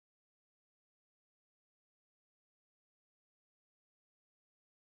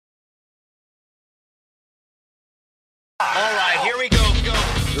All right, here we go.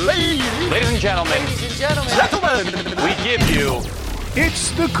 Ladies and gentlemen, we give you...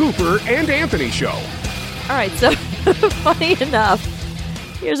 It's the Cooper and Anthony Show. All right, so funny enough,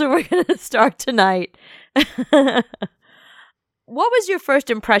 here's where we're going to start tonight. What was your first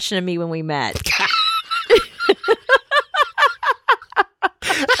impression of me when we met?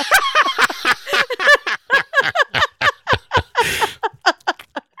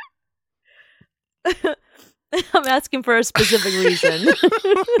 I'm asking for a specific reason.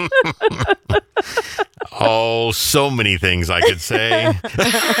 Oh, so many things I could say.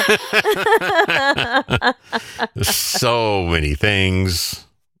 So many things.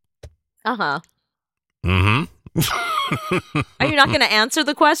 Uh-huh. Mm-hmm. Are you not going to answer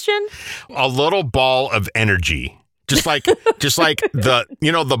the question? A little ball of energy. Just like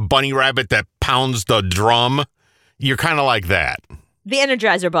the bunny rabbit that pounds the drum. You're kind of like that. The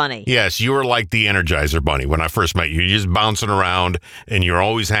Energizer Bunny. Yes, you were like the Energizer Bunny when I first met you. You're just bouncing around and you're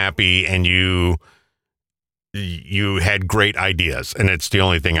always happy and you had great ideas. And it's the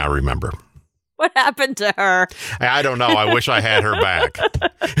only thing I remember. What happened to her? I don't know. I wish I had her back.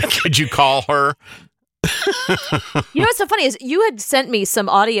 Could you call her? You know what's so funny is you had sent me some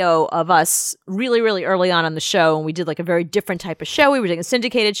audio of us really, really early on the show. And we did like a very different type of show. We were doing a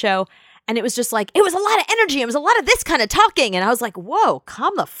syndicated show. And it was just like, it was a lot of energy. It was a lot of this kind of talking. And I was like, whoa,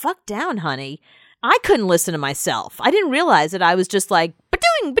 calm the fuck down, honey. I couldn't listen to myself. I didn't realize that I was just like,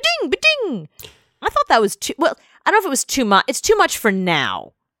 ba-ding, ba-ding, ba-ding. I thought that was too, well, I don't know if it was too much. It's too much for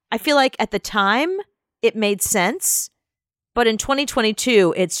now. I feel like at the time it made sense. But in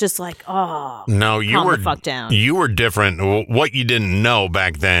 2022, it's just like, oh, no, calm the fuck down. You were different. What you didn't know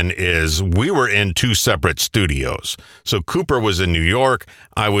back then is we were in two separate studios. So Cooper was in New York.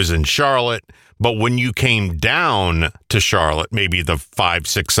 I was in Charlotte. But when you came down to Charlotte, maybe the 5,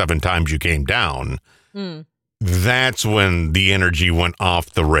 6, 7 times you came down, that's when the energy went off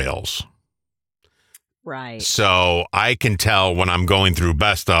the rails. Right. So I can tell when I'm going through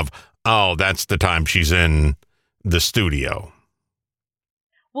best of, oh, that's the time she's in the studio.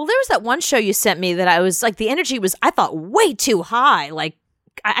 Well, there was that one show you sent me that I was like, the energy was, I thought, way too high. Like,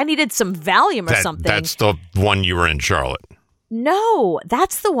 I needed some Valium or something. That's the one you were in Charlotte. No,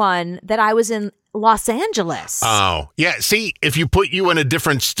 that's the one that I was in Los Angeles. Oh, yeah. See, if you put you in a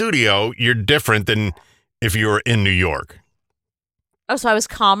different studio, you're different than if you were in New York. Oh, so I was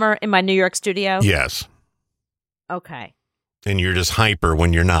calmer in my New York studio? Yes. Okay. And you're just hyper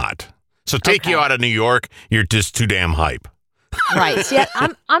when you're not. So take you out of New York, you're just too damn hype. Right. See,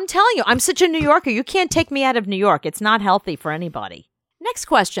 I'm telling you, I'm such a New Yorker. You can't take me out of New York. It's not healthy for anybody. Next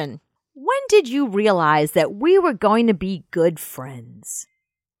question. When did you realize that we were going to be good friends?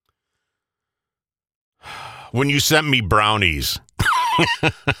 When you sent me brownies.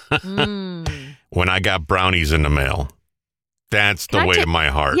 When I got brownies in the mail. That's the way to my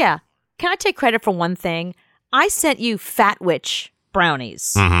heart. Yeah. Can I take credit for one thing? I sent you Fat Witch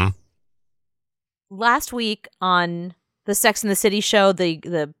brownies. Mm-hmm. Last week on the Sex and the City show,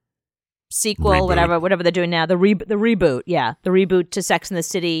 the sequel, Reboot. whatever they're doing now, the reboot, yeah, the reboot to Sex and the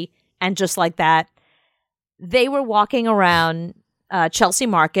City, and just like that, they were walking around Chelsea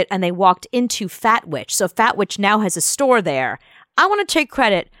Market, and they walked into Fat Witch. So Fat Witch now has a store there. I want to take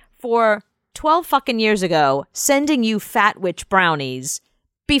credit for 12 fucking years ago sending you Fat Witch brownies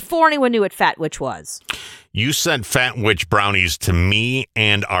before anyone knew what Fat Witch was. You sent Fat Witch brownies to me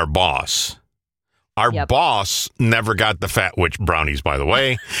and our boss. Our boss never got the Fat Witch brownies, by the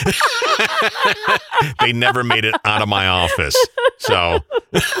way. They never made it out of my office. So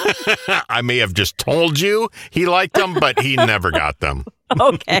I may have just told you he liked them, but he never got them.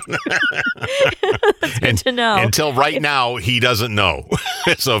 Okay. That's good to know. Until right now, he doesn't know.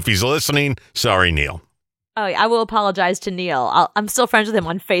 So if he's listening, sorry, Neil. Oh, I will apologize to Neil. I'm still friends with him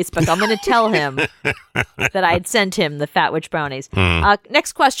on Facebook. I'm going to tell him that I had sent him the Fat Witch brownies.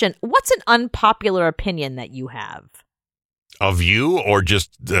 Next question. What's an unpopular opinion that you have? Of you or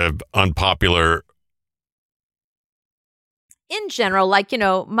just unpopular? In general, like,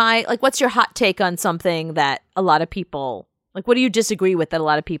 what's your hot take on something that a lot of people, like, what do you disagree with that a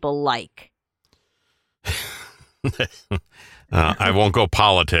lot of people like? I won't go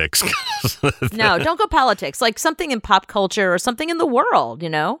politics. No, don't go politics. Like something in pop culture or something in the world,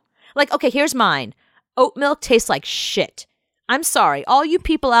 Like, okay, here's mine. Oat milk tastes like shit. I'm sorry. All you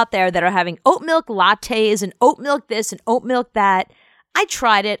people out there that are having oat milk lattes and oat milk this and oat milk that, I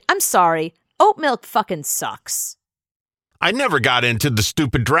tried it. I'm sorry. Oat milk fucking sucks. I never got into the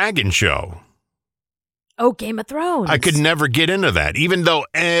stupid dragon show. Oh, Game of Thrones. I could never get into that, even though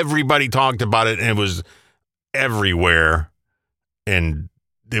everybody talked about it and it was everywhere. And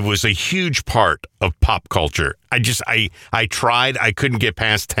it was a huge part of pop culture. I tried. I couldn't get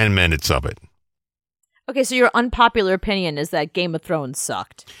past 10 minutes of it. Okay, so your unpopular opinion is that Game of Thrones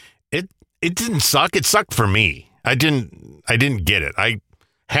sucked. It didn't suck. It sucked for me. I didn't get it.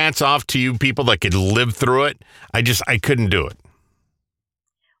 Hats off to you people that could live through it. I couldn't do it.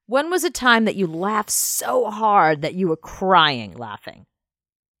 When was a time that you laughed so hard that you were crying laughing?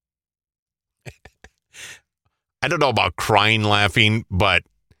 I don't know about crying laughing, but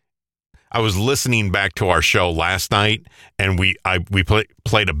I was listening back to our show last night, and we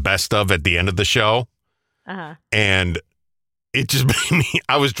played a best of at the end of the show. Uh-huh. And it just made me,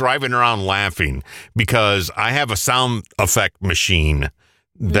 I was driving around laughing because I have a sound effect machine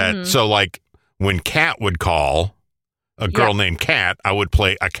that, so like when Kat would call, a girl named Kat, I would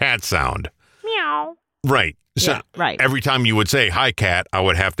play a cat sound. Meow. Right. So every time you would say, hi, Kat, I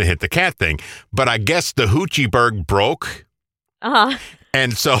would have to hit the cat thing. But I guess the Hoochieberg broke. Uh-huh.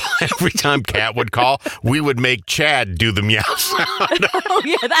 And so every time Kat would call, we would make Chad do the meow sound. Oh,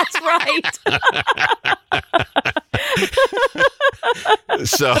 yeah, that's right.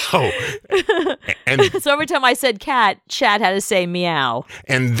 So every time I said cat, Chad had to say meow.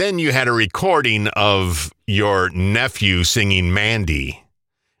 And then you had a recording of your nephew singing Mandy,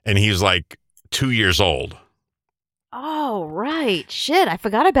 and he was like 2 years old. Oh, right. Shit, I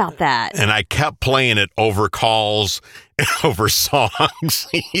forgot about that. And I kept playing it over calls, over songs.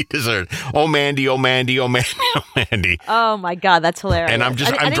 He deserved, oh, Mandy, oh, Mandy, oh, Mandy, oh, Mandy. Oh, my God, that's hilarious. And I'm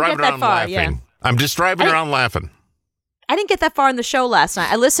driving around laughing. Yeah. I'm just driving around laughing. I didn't get that far in the show last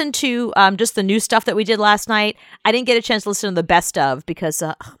night. I listened to just the new stuff that we did last night. I didn't get a chance to listen to the best of because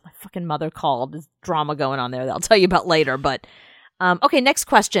my fucking mother called. There's drama going on there that I'll tell you about later. But, okay, next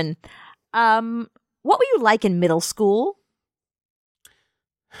question. What were you like in middle school?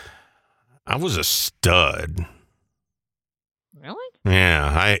 I was a stud. Really?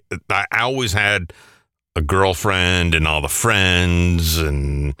 Yeah, I always had a girlfriend and all the friends,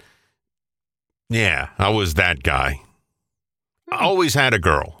 and yeah, I was that guy. I always had a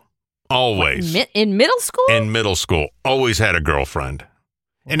girl. Always. In middle school? In middle school. Always had a girlfriend.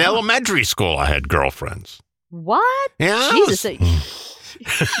 Wow. In elementary school, I had girlfriends. What? Yeah. Jesus.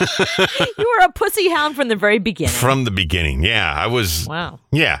 You were a pussy hound from the very beginning. From the beginning, yeah. I was, wow.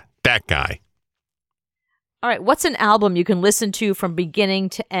 Yeah, that guy. All right, what's an album you can listen to from beginning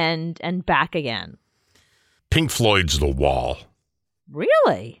to end and back again? Pink Floyd's The Wall.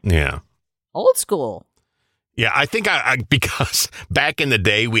 Really? Yeah. Old school. Yeah, I think because back in the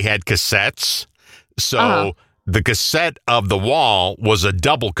day we had cassettes, so the cassette of The Wall was a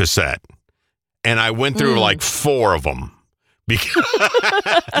double cassette, and I went through like 4 of them.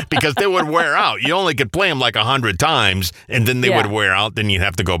 Because they would wear out. You only could play them like 100 times, and then they would wear out. Then you'd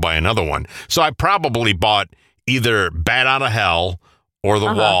have to go buy another one. So I probably bought either Bat Out of Hell or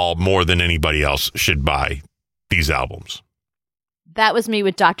The Wall more than anybody else should buy these albums. That was me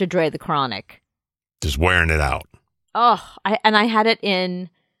with Dr. Dre, The Chronic. Just wearing it out. Oh, I had it in.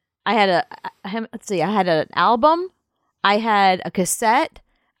 I had an album. I had a cassette.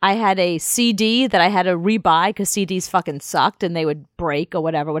 I had a CD that I had to rebuy because CDs fucking sucked and they would break or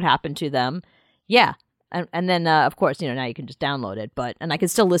whatever would happen to them. Yeah. And then, of course, now you can just download it. And I can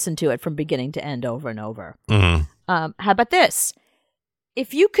still listen to it from beginning to end over and over. Mm-hmm. How about this?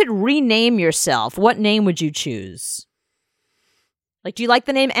 If you could rename yourself, what name would you choose? Like, do you like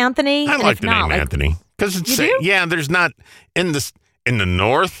the name Anthony? I like the name Anthony. Because it's, there's not, in the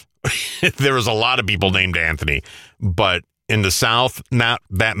North, there was a lot of people named Anthony. But in the South, not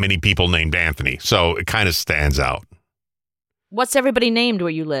that many people named Anthony, so it kind of stands out. What's everybody named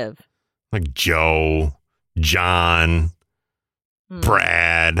where you live? Like Joe, John,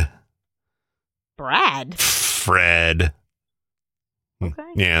 Brad, Fred. Okay.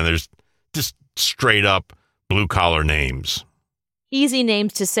 Yeah, there's just straight up blue collar names. Easy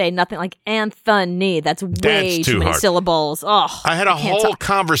names to say, nothing like Anthony. That's way too many syllables. Oh, I had a whole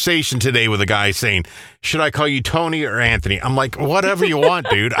conversation today with a guy saying, should I call you Tony or Anthony? I'm like, whatever you want,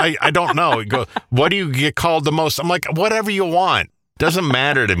 dude. I don't know. He goes, what do you get called the most? I'm like, whatever you want. Doesn't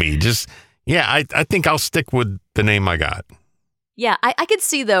matter to me. Just, I think I'll stick with the name I got. Yeah, I could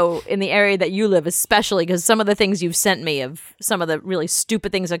see, though, in the area that you live, especially because some of the things you've sent me of some of the really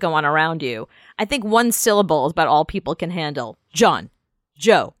stupid things that go on around you, I think one syllable is about all people can handle. John,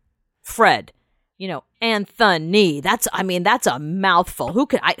 Joe, Fred, Anthony. That's a mouthful. Who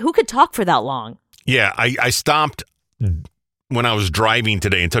could talk for that long? Yeah, I stopped when I was driving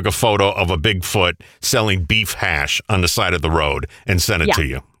today and took a photo of a Bigfoot selling beef hash on the side of the road and sent it to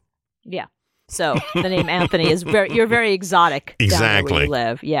you. Yeah. So the name Anthony is you're very exotic. Exactly. Down there where you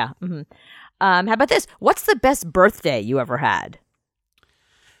live. Yeah. Mm-hmm. How about this? What's the best birthday you ever had?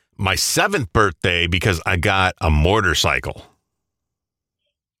 my 7th birthday because I got a motorcycle.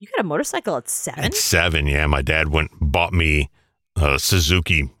 You got a motorcycle at 7? At 7, yeah. My dad bought me a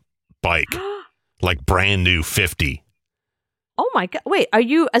Suzuki bike, like brand new 50. Oh my God. Wait, are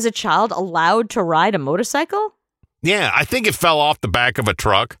you as a child allowed to ride a motorcycle? Yeah, I think it fell off the back of a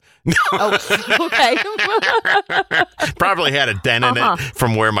truck. Oh, okay. Probably had a dent in it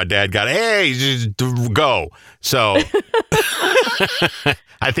from where my dad got it. Hey, just go. So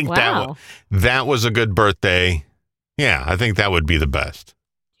I think that was a good birthday. Yeah, I think that would be the best.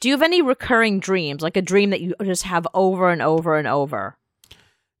 Do you have any recurring dreams, like a dream that you just have over and over and over?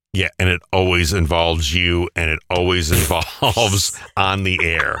 Yeah, and it always involves you, and it always involves on the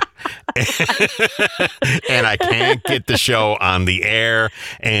air. And I can't get the show on the air,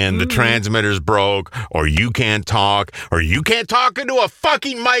 and the transmitter's broke, or you can't talk into a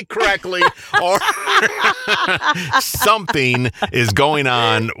fucking mic correctly, or something is going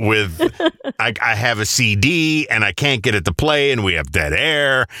on with, I have a CD, and I can't get it to play, and we have dead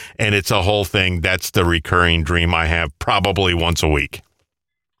air, and it's a whole thing. That's the recurring dream I have probably once a week.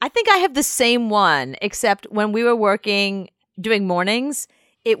 I think I have the same one, except when we were doing mornings,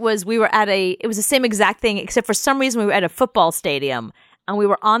 it was the same exact thing, except for some reason we were at a football stadium and we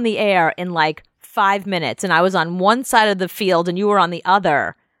were on the air in like 5 minutes, and I was on one side of the field and you were on the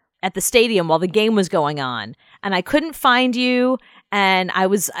other at the stadium while the game was going on, and I couldn't find you, and I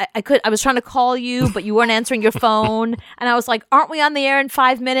was trying to call you, but you weren't answering your phone, and I was like, aren't we on the air in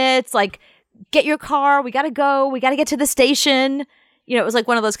 5 minutes? Like, get your car, we gotta go, we gotta get to the station. You know, it was like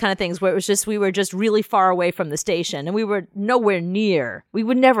one of those kind of things where we were just really far away from the station, and we were nowhere near. We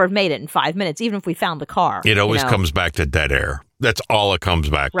would never have made it in 5 minutes, even if we found the car. It always comes back to dead air. That's all it comes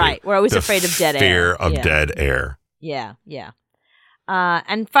back to. Right. We're always afraid of dead air. Fear of dead air. Yeah, yeah.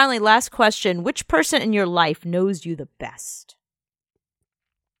 And finally, last question. Which person in your life knows you the best?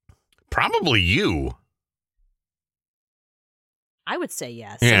 Probably you. I would say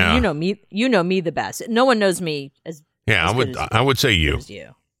yes. Yeah. I mean, you know me the best. No one knows me as Yeah, I would say you.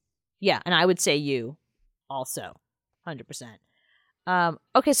 Yeah, and I would say you also, 100%.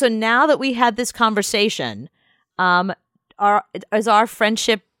 Okay, so now that we had this conversation, is our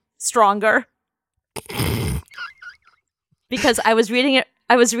friendship stronger? Because I was reading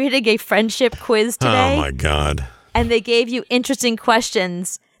a friendship quiz today. Oh my God. And they gave you interesting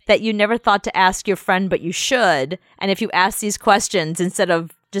questions that you never thought to ask your friend, but you should. And if you ask these questions instead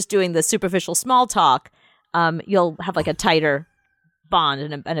of just doing the superficial small talk, you'll have like a tighter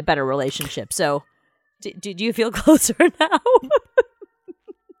bond and a better relationship. So do you feel closer now?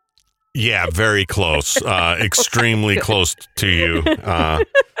 Yeah, very close. Extremely close to you.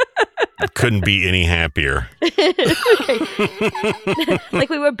 Couldn't be any happier. Like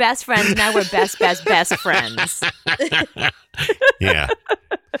we were best friends, now we're best friends. Yeah.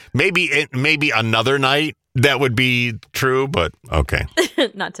 Maybe another night that would be true, but okay.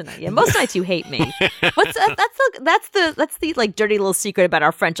 Not tonight. Yeah, most nights you hate me. That's the like dirty little secret about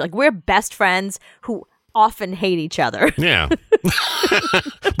our friendship. Like we're best friends who often hate each other. Yeah.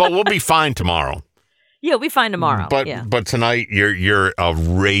 But we'll be fine tomorrow. Yeah, we'll be fine tomorrow. But tonight you're a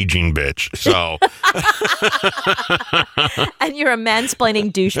raging bitch. So and you're a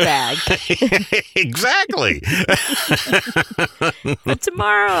mansplaining douchebag. Exactly. But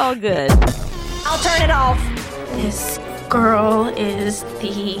tomorrow, all good. I'll turn it off. This girl is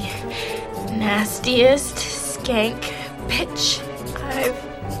the nastiest skank bitch I've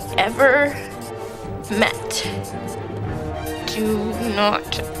ever met. Do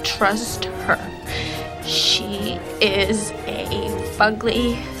not trust her. She is a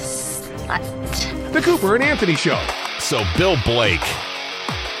fugly slut. The Cooper and Anthony Show. So Bill Blake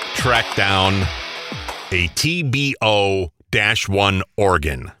tracked down a TBO-1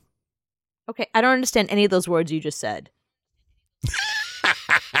 organ. Okay, I don't understand any of those words you just said.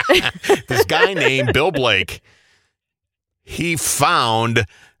 This guy named Bill Blake, he found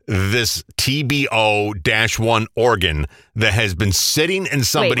this TBO-1 organ that has been sitting in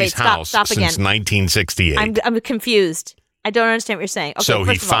somebody's house since 1968. I'm confused. I don't understand what you're saying. Okay, so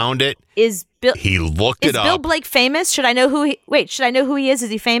he found it. He looked it up. Is Bill Blake famous? Should I know who he is? Is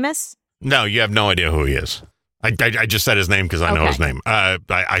he famous? No, you have no idea who he is. I just said his name because I know his name.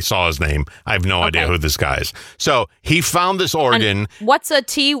 I saw his name. I have no idea who this guy is. So he found this organ. And what's a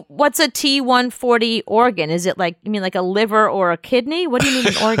T140 organ? Is it like, you mean like a liver or a kidney? What do you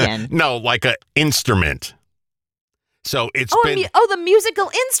mean an organ? No, like an instrument. So it's the musical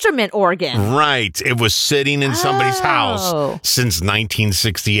instrument organ. Right. It was sitting in somebody's house since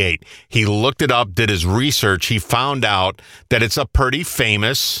 1968. He looked it up, did his research. He found out that it's a pretty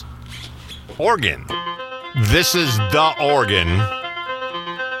famous organ. This is the organ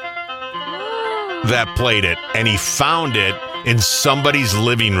that played it, and he found it in somebody's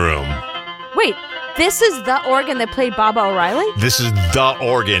living room. Wait, this is the organ that played Baba O'Reilly? This is the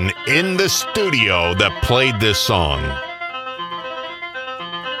organ in the studio that played this song.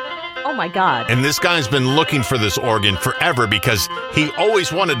 Oh my God. And this guy's been looking for this organ forever because he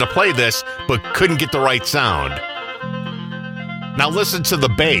always wanted to play this but couldn't get the right sound. Now listen to the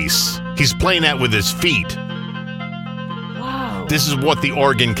bass. He's playing that with his feet. Wow. This is what the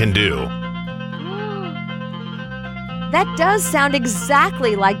organ can do. That does sound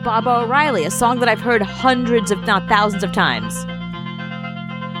exactly like Baba O'Reilly, a song that I've heard hundreds, if not thousands of times.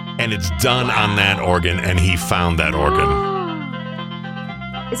 And it's done on that organ, and he found that organ.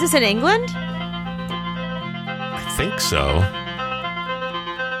 Is this in England? I think so.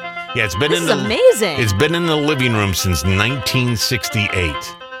 Yeah, it's been This is amazing. It's been in the living room since 1968.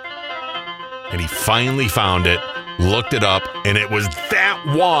 And he finally found it, looked it up, and it was that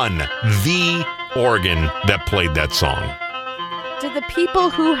one, the organ that played that song. Did the people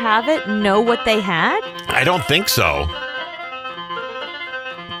who have it know what they had? I don't think so.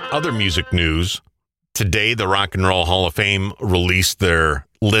 Other music news. Today, the Rock and Roll Hall of Fame released their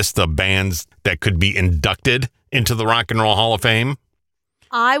list of bands that could be inducted into the Rock and Roll Hall of Fame.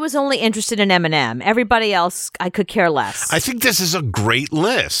 I was only interested in Eminem. Everybody else, I could care less. I think this is a great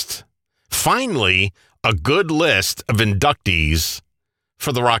list. Finally, a good list of inductees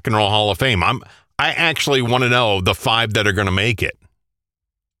for the Rock and Roll Hall of Fame. I actually want to know the 5 that are going to make it.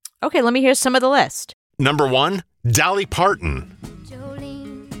 Okay, let me hear some of the list. Number 1, Dolly Parton.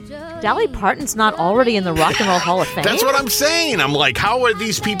 Dolly Parton's not already in the Rock and Roll Hall of Fame? That's what I'm saying. I'm like, how are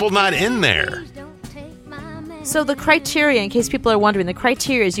these people not in there? So the criteria, in case people are wondering, the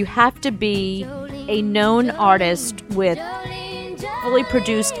criteria is you have to be a known artist with fully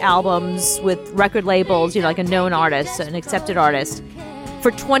produced albums with record labels, like a known artist, an accepted artist,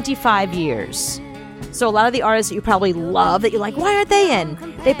 for 25 years. So a lot of the artists that you probably love that you're like, why aren't they in?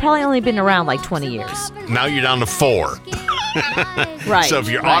 They've probably only been around like 20 years. Now you're down to 4. Right. So if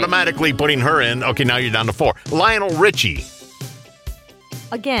you're automatically putting her in, okay, now you're down to 4. Lionel Richie.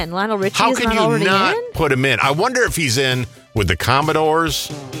 Again, Lionel Richie How is can not you already not in? put him in? I wonder if he's in with the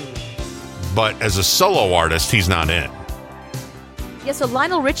Commodores, but as a solo artist, he's not in. Yeah, so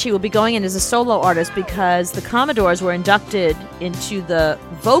Lionel Richie will be going in as a solo artist because the Commodores were inducted into the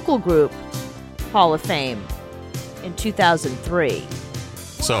vocal group Hall of Fame in 2003.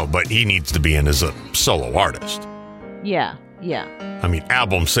 So, but he needs to be in as a solo artist. Yeah. I mean,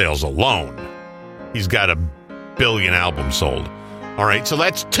 album sales alone. He's got 1 billion albums sold. All right, so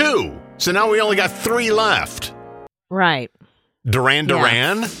that's 2. So now we only got 3 left. Right. Duran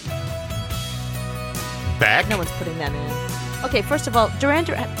Duran. Beck. No one's putting them in. Okay, first of all, Duran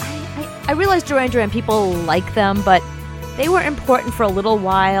Duran, I realize Duran Duran, people like them, but they were important for a little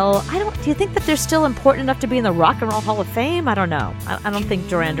while. Do you think that they're still important enough to be in the Rock and Roll Hall of Fame? I don't know. I don't think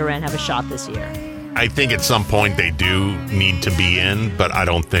Duran Duran have a shot this year. I think at some point they do need to be in, but I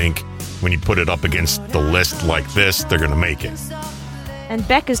don't think when you put it up against the list like this, they're going to make it. And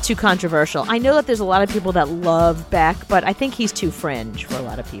Beck is too controversial. I know that there's a lot of people that love Beck, but I think he's too fringe for a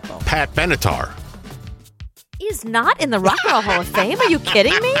lot of people. Pat Benatar. He's not in the Rock and Roll Hall of Fame? Are you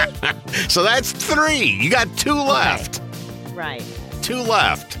kidding me? So that's 3. You got 2 left. Okay. Right. 2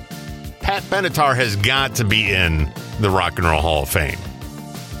 left. Pat Benatar has got to be in the Rock and Roll Hall of Fame.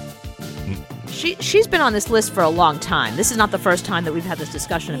 She's been on this list for a long time. This is not the first time that we've had this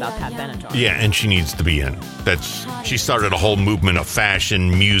discussion about Pat Benatar. Yeah, and she needs to be in. She started a whole movement of fashion,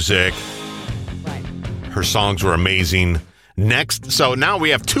 music. Right. Her songs were amazing. Next, so now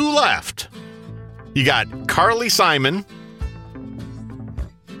we have 2 left. You got Carly Simon.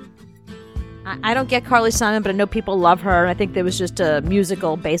 I don't get Carly Simon, but I know people love her. I think there was just a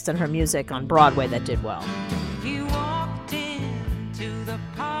musical based on her music on Broadway that did well.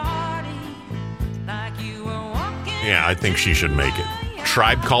 Yeah, I think she should make it.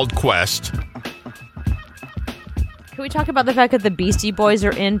 Tribe Called Quest. Can we talk about the fact that the Beastie Boys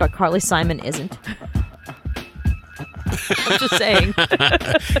are in, but Carly Simon isn't? I'm just saying.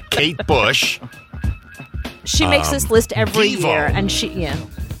 Kate Bush. She makes this list every Devo. year, and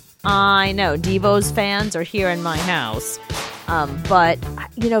I know. Devo's fans are here in my house. But,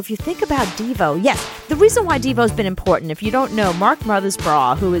 if you think about Devo, yes, the reason why Devo's been important, if you don't know, Mark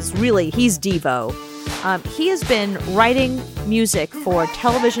Mothersbaugh, who is he's Devo, he has been writing music for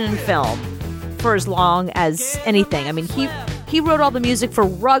television and film for as long as anything. I mean, he wrote all the music for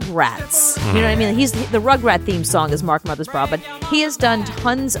Rugrats. You know what I mean? The Rugrat theme song is Mark Mothersbaugh, but he has done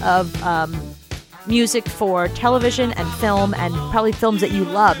tons of music for television and film, and probably films that you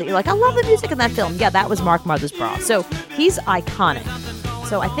love, that you're like, I love the music in that film. Yeah, that was Mark Mothersbaugh. So he's iconic.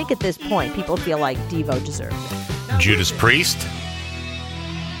 So I think at this point, people feel like Devo deserves it. Judas Priest?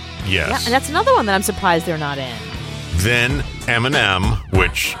 Yes. Yeah, and that's another one that I'm surprised they're not in. Then Eminem,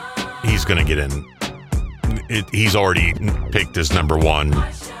 which he's going to get in. He's already picked as number one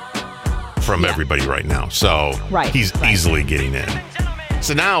from everybody right now. So he's easily getting in.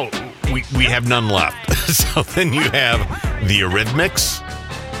 So now we have none left. So then you have the Eurythmics.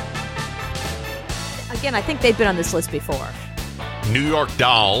 Again, I think they've been on this list before. New York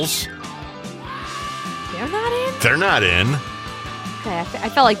Dolls. They're not in? They're not in. Okay, I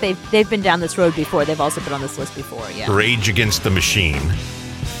felt like they've been down this road before. They've also been on this list before, yeah. Rage Against the Machine.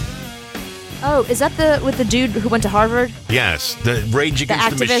 Oh, is that with the dude who went to Harvard? Yes, the Rage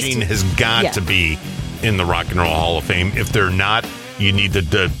Against the Machine has got to be in the Rock and Roll Hall of Fame. If they're not, you need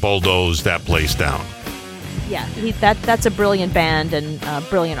to bulldoze that place down. Yeah, that's a brilliant band and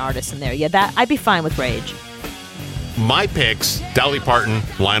brilliant artist in there. Yeah, that I'd be fine with Rage. My picks: Dolly Parton,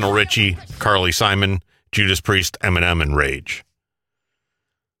 Lionel Richie, Carly Simon, Judas Priest, Eminem, and Rage.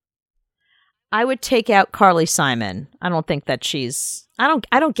 I would take out Carly Simon. I don't think that she's. I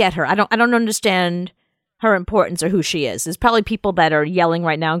don't get her. I don't understand her importance or who she is. There's probably people that are yelling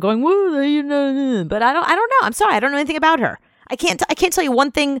right now and going, "Woo, you know," but I don't know. I'm sorry, I don't know anything about her. I can't tell you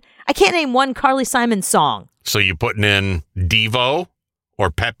one thing. I can't name one Carly Simon song. So you putting in Devo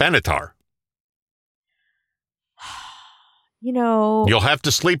or Pat Benatar? You know, you'll have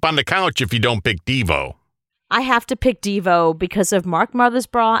to sleep on the couch if you don't pick Devo. I have to pick Devo because of Mark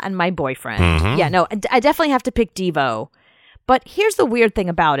Mothersbaugh and my boyfriend. Mm-hmm. Yeah, no, I definitely have to pick Devo. But here's the weird thing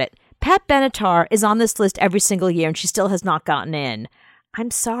about it. Pat Benatar is on this list every single year, and she still has not gotten in. I'm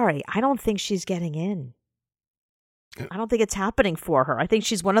sorry. I don't think she's getting in. I don't think it's happening for her. I think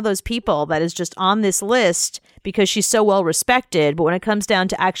she's one of those people that is just on this list because she's so well respected. But when it comes down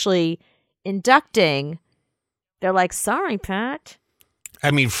to actually inducting, they're like, sorry, Pat. I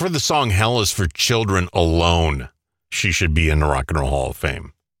mean, for the song Hell is for Children alone, she should be in the Rock and Roll Hall of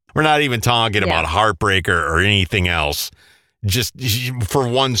Fame. We're not even talking about Heartbreaker or anything else. Just for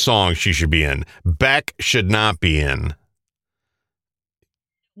one song, she should be in. Beck should not be in.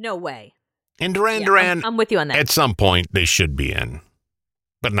 No way. And Duran, I'm with you on that. At some point, they should be in.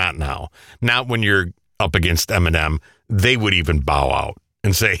 But not now. Not when you're up against Eminem. They would even bow out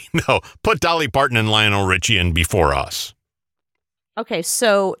and say, no, put Dolly Parton and Lionel Richie in before us. Okay,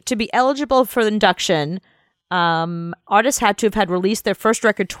 so to be eligible for induction, artists had to have had released their first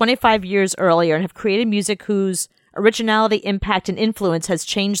record 25 years earlier and have created music whose originality, impact, and influence has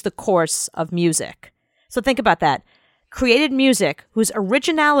changed the course of music. So think about that. Created music whose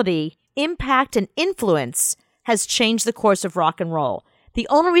originality, impact, and influence has changed the course of rock and roll. The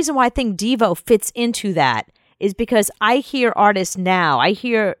only reason why I think Devo fits into that is because I hear artists now, I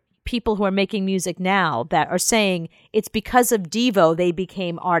hear people who are making music now that are saying it's because of Devo they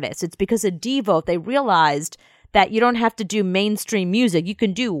became artists. It's because of Devo they realized that you don't have to do mainstream music. You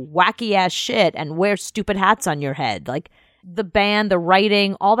can do wacky ass shit and wear stupid hats on your head. Like the band, the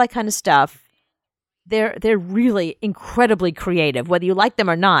writing, all that kind of stuff. They're really incredibly creative. Whether you like them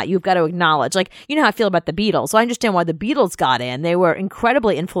or not, you've got to acknowledge. Like, you know how I feel about the Beatles. So I understand why the Beatles got in. They were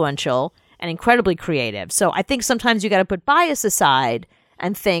incredibly influential and incredibly creative. So I think sometimes you got to put bias aside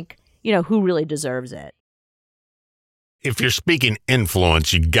and think, you know, who really deserves it. If you're speaking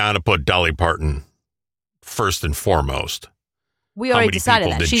influence, you got to put Dolly Parton first and foremost. We already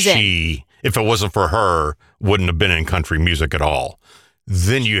decided that. She's in. If it wasn't for her, wouldn't have been in country music at all.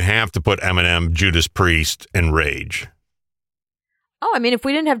 Then you have to put Eminem, Judas Priest, and Rage. Oh, I mean, if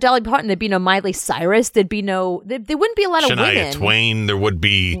we didn't have Dolly Parton, there'd be no Miley Cyrus. There'd be no... There wouldn't be a lot of women. Shania Twain, there would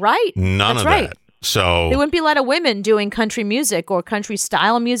be none of that. So there wouldn't be a lot of women doing country music or country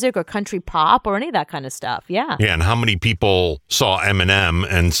style music or country pop or any of that kind of stuff. Yeah. Yeah, and how many people saw Eminem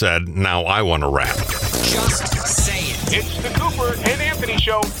and said, now I want to rap? Just say it. It's the Cooper and Anthony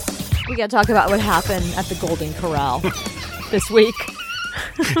Show. We got to talk about what happened at the Golden Corral this week.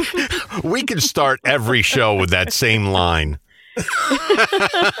 We can start every show with that same line.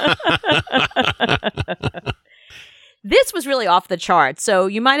 This was really off the charts. So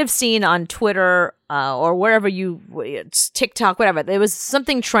you might have seen on Twitter or wherever it's TikTok, whatever. There was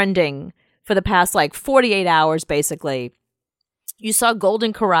something trending for the past 48 hours, basically. You saw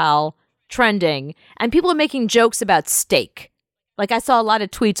Golden Corral trending and people are making jokes about steak. Like I saw a lot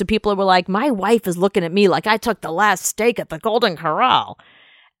of tweets of people who were like, my wife is looking at me like I took the last steak at the Golden Corral.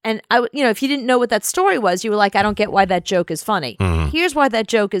 And if you didn't know what that story was, you were like, I don't get why that joke is funny. Mm-hmm. Here's why that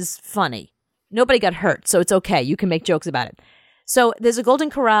joke is funny. Nobody got hurt, so it's okay. You can make jokes about it. So there's a Golden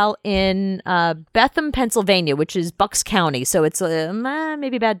Corral in Bethlehem, Pennsylvania, which is Bucks County. So it's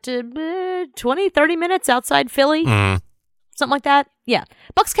maybe about 20, 30 minutes outside Philly. Mm-hmm. Something like that? Yeah.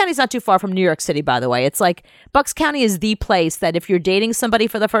 Bucks County's not too far from New York City, by the way. It's like Bucks County is the place that if you're dating somebody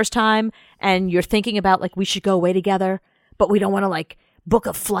for the first time and you're thinking about like we should go away together, but we don't want to like book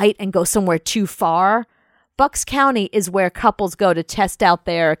a flight and go somewhere too far. Bucks County is where couples go to test out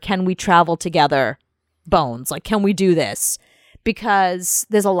their can we travel together bones. Like, can we do this? Because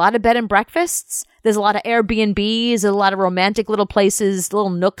there's a lot of bed and breakfasts. There's a lot of Airbnbs. There's a lot of romantic little places, little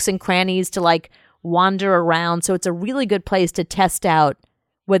nooks and crannies to like wander around. So it's a really good place to test out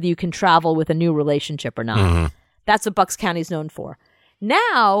whether you can travel with a new relationship or not. Mm-hmm. That's what Bucks County's known for.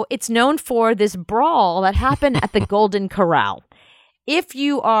 Now it's known for this brawl that happened at the Golden Corral. If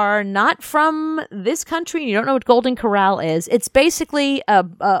you are not from this country and you don't know what Golden Corral is, it's basically a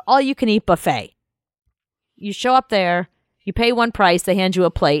all-you-can-eat buffet. You show up there, you pay one price, they hand you a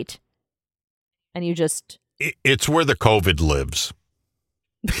plate, and you just... It's where the COVID lives.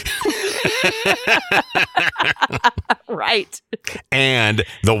 Right. And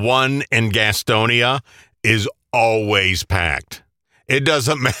the one in Gastonia is always packed. It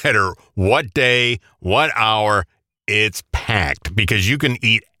doesn't matter what day, what hour, it's packed because you can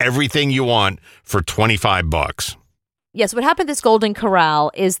eat everything you want for $25. Yes, what happened at this Golden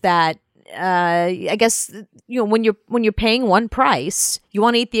Corral is that I guess when you're paying one price, you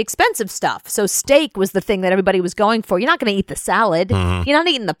want to eat the expensive stuff. So steak was the thing that everybody was going for. You're not going to eat the salad. Mm-hmm. You're not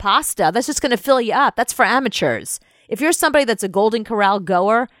eating the pasta. That's just going to fill you up. That's for amateurs. If you're somebody that's a Golden Corral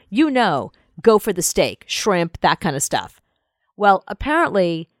goer, go for the steak, shrimp, that kind of stuff. Well,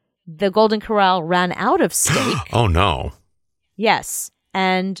 apparently the Golden Corral ran out of steak. Oh no. Yes,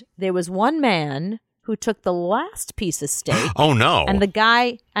 and there was one man who took the last piece of steak. Oh no. And the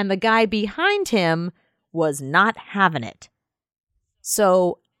guy behind him was not having it.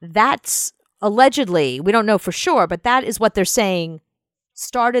 So that's allegedly, we don't know for sure, but that is what they're saying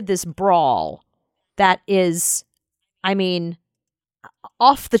started this brawl that is, I mean,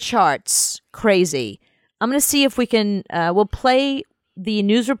 off the charts crazy. I'm going to see if we can, we'll play the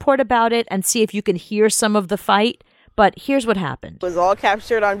news report about it and see if you can hear some of the fight. But here's what happened. It was all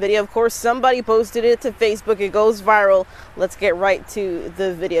captured on video. Of course, somebody posted it to Facebook. It goes viral. Let's get right to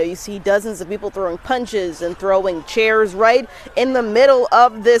the video. You see dozens of people throwing punches and throwing chairs right in the middle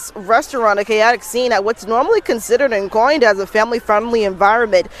of this restaurant, a chaotic scene at what's normally considered and coined as a family-friendly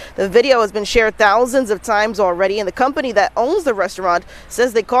environment. The video has been shared thousands of times already, and the company that owns the restaurant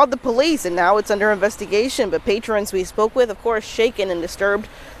says they called the police, and now it's under investigation. But patrons we spoke with, of course, shaken and disturbed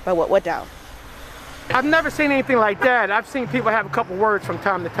by what went down. I've never seen anything like that. I've seen people have a couple words from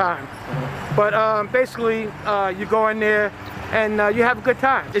time to time. But basically, you go in there and you have a good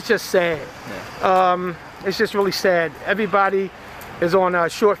time. It's just sad. It's just really sad. Everybody is on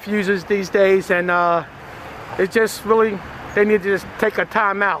short fuses these days, and it's just really, they need to just take a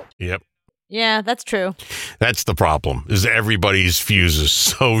time out. Yep. Yeah, that's true. That's the problem, is everybody's fuse is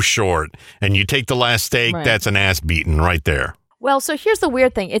so short. And you take the last steak, right. That's an ass beating right there. Well, so here's the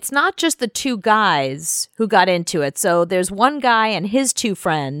weird thing. It's not just the two guys who got into it. So there's one guy and his two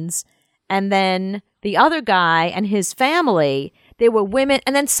friends, and then the other guy and his family. They were women,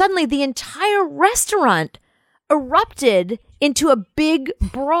 and then suddenly the entire restaurant erupted into a big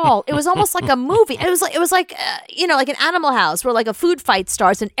brawl. It was almost like a movie. It was like like an Animal House where like a food fight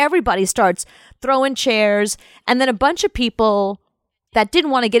starts and everybody starts throwing chairs, and then a bunch of people that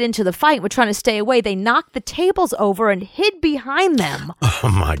didn't want to get into the fight were trying to stay away. They knocked the tables over and hid behind them. Oh,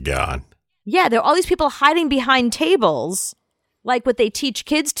 my God. Yeah, there are all these people hiding behind tables, like what they teach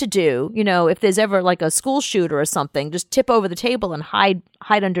kids to do. If there's ever like a school shooter or something, just tip over the table and hide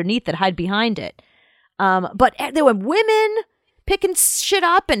underneath it, hide behind it. But there were women picking shit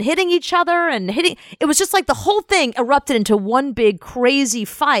up and hitting each other and hitting. It was just like the whole thing erupted into one big crazy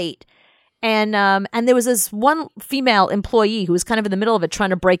fight. And there was this one female employee who was kind of in the middle of it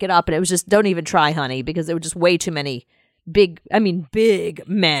trying to break it up. And it was just, don't even try, honey, because there were just way too many big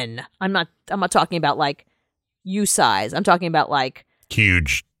men. I'm not talking about like you size. I'm talking about like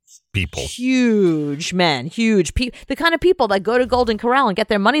huge people. Huge men, huge people. The kind of people that go to Golden Corral and get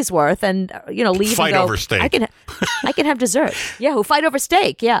their money's worth and, leave fight and go, over steak. I can have dessert. Yeah, who fight over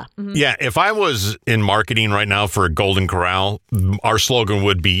steak. Yeah. Mm-hmm. Yeah, if I was in marketing right now for a Golden Corral, our slogan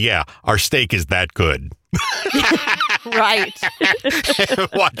would be, yeah, our steak is that good. Right.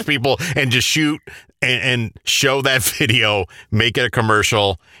 Watch people and just shoot and show that video, make it a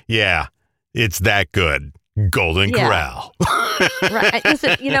commercial. Yeah, it's that good. Golden Corral. Right.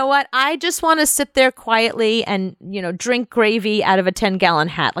 Listen, you know what? I just want to sit there quietly and, drink gravy out of a 10-gallon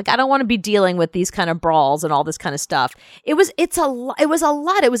hat. Like, I don't want to be dealing with these kind of brawls and all this kind of stuff. It was a lot.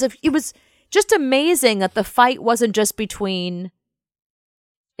 It was just amazing that the fight wasn't just between.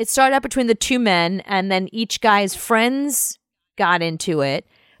 It started out between the two men, and then each guy's friends got into it,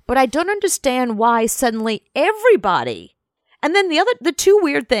 but I don't understand why suddenly everybody. And then the two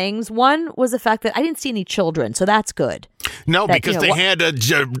weird things, one was the fact that I didn't see any children, so that's good. No, because they had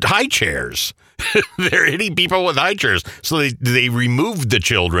high chairs. They're hitting people with high chairs. So they removed the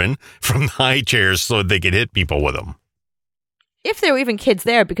children from the high chairs so they could hit people with them. If there were even kids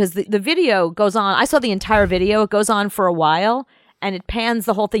there, because the video goes on. I saw the entire video. It goes on for a while, and it pans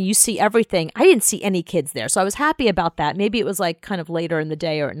the whole thing. You see everything. I didn't see any kids there, so I was happy about that. Maybe it was like kind of later in the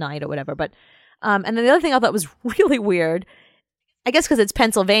day or at night or whatever. But and then the other thing I thought was really weird, I guess because it's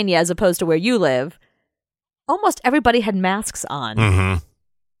Pennsylvania as opposed to where you live, almost everybody had masks on. Mm-hmm.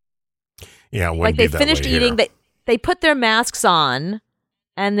 Yeah, it like they finished eating, they put their masks on,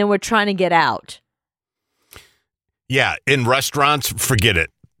 and then were trying to get out. Yeah, in restaurants, forget it.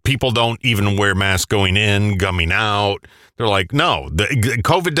 People don't even wear masks going in, coming out. They're like, no, the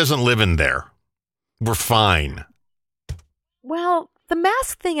COVID doesn't live in there. We're fine. Well, the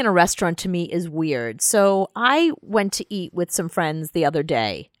mask thing in a restaurant to me is weird. So I went to eat with some friends the other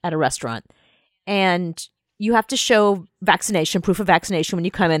day at a restaurant, and you have to show proof of vaccination when you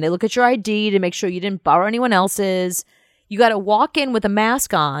come in. They look at your ID to make sure you didn't borrow anyone else's. You got to walk in with a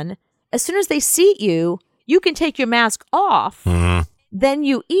mask on. As soon as they seat you, you can take your mask off. Mm-hmm. Then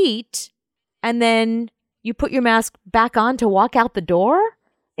you eat, and then you put your mask back on to walk out the door.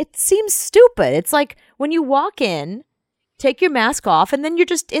 It seems stupid. It's like when you walk in, take your mask off, and then you're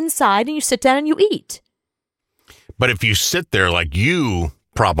just inside and you sit down and you eat. But if you sit there like you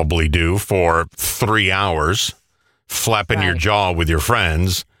probably do for 3 hours, flapping your jaw with your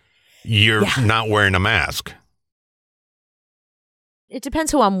friends, you're not wearing a mask. It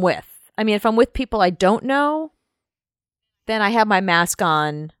depends who I'm with. I mean, if I'm with people I don't know, then I have my mask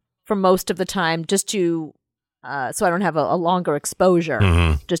on for most of the time just to, so I don't have a longer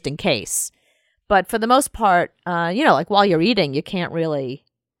exposure, just in case. But for the most part, like while you're eating, you can't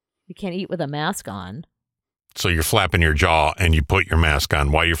eat with a mask on. So you're flapping your jaw and you put your mask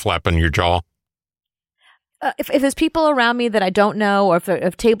on while you're flapping your jaw? If there's people around me that I don't know, or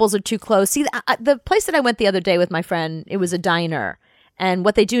if tables are too close. See, the place that I went the other day with my friend, it was a diner. And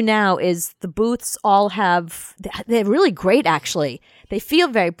what they do now is the booths all they're really great, actually. They feel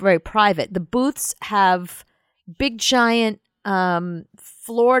very, very private. The booths have big, giant,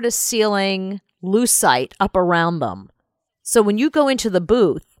 floor-to-ceiling lucite up around them. So when you go into the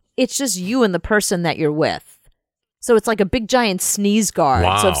booth, it's just you and the person that you're with. So it's like a big, giant sneeze guard.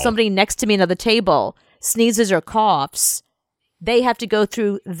 Wow. So if somebody next to me at the table sneezes or coughs, they have to go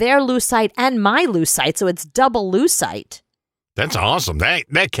through their lucite and my lucite. So it's double lucite. That's awesome.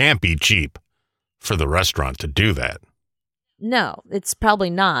 That can't be cheap for the restaurant to do that. No, it's probably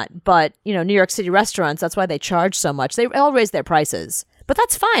not. But, New York City restaurants, that's why they charge so much. They all raise their prices. But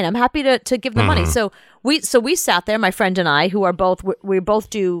that's fine. I'm happy to give them money. So we sat there, my friend and I, who are we both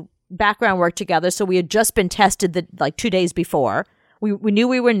do background work together. So we had just been tested 2 days before. We knew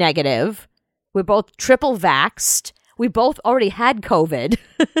we were negative. We're both triple vaxxed. We both already had COVID.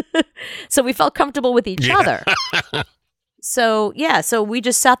 So we felt comfortable with each other. So we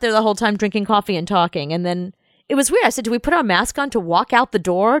just sat there the whole time drinking coffee and talking. And then it was weird. I said, do we put our mask on to walk out the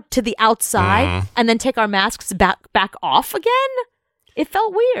door to the outside and then take our masks back off again? It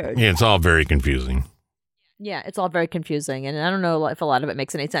felt weird. Yeah, it's all very confusing. Yeah, it's all very confusing. And I don't know if a lot of it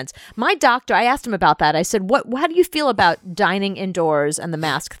makes any sense. My doctor, I asked him about that. I said, how do you feel about dining indoors and the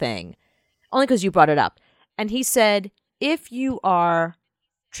mask thing? Only because you brought it up. And he said, if you are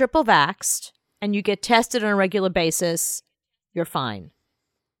triple vaxxed and you get tested on a regular basis, you're fine.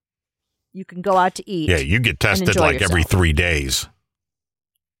 You can go out to eat. Yeah, you get tested like every 3 days.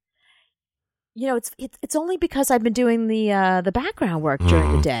 It's only because I've been doing the background work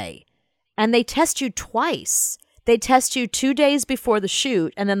during the day. And they test you twice. They test you 2 days before the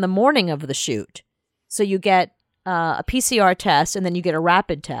shoot and then the morning of the shoot. So you get a PCR test and then you get a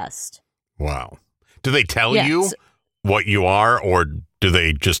rapid test. Wow. Do they tell you what you are, or do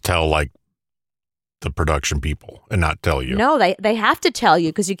they just tell the production people and not tell you? No, they have to tell you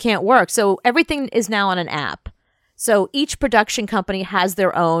because you can't work. So everything is now on an app. So each production company has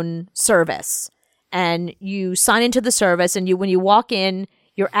their own service, and you sign into the service, and when you walk in,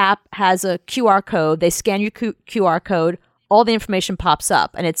 your app has a QR code. They scan your QR code. All the information pops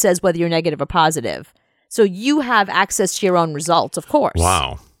up, and it says whether you're negative or positive. So you have access to your own results, of course.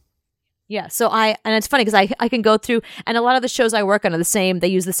 Wow. Yeah. So and it's funny because I can go through, and a lot of the shows I work on are the same. They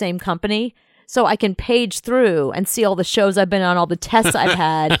use the same company. So I can page through and see all the shows I've been on, all the tests I've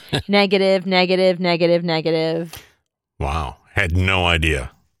had. Negative, negative, negative, negative. Wow. Had no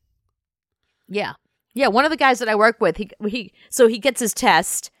idea. Yeah. Yeah. One of the guys that I work with, he gets his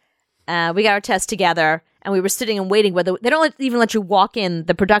test. We got our test together, and we were sitting and waiting. Whether they don't even let you walk in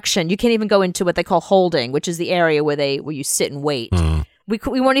the production, you can't even go into what they call holding, which is the area where you sit and wait.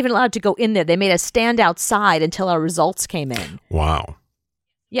 We weren't even allowed to go in there. They made us stand outside until our results came in. Wow.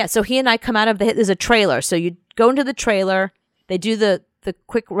 Yeah, so he and I come out of there's a trailer. So you go into the trailer, they do the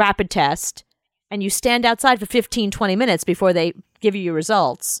quick rapid test, and you stand outside for 15, 20 minutes before they give you your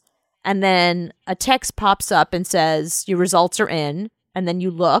results. And then a text pops up and says, your results are in. And then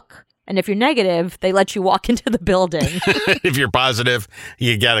you look. And if you're negative, they let you walk into the building. If you're positive,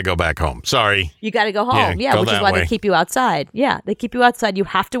 you got to go back home. Sorry. You got to go home. Yeah, which is why they keep you outside. Yeah, they keep you outside. You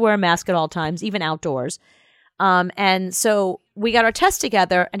have to wear a mask at all times, even outdoors. And so we got our test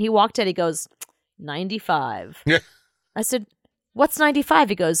together, and he walked in. He goes, 95. Yeah. I said, what's 95?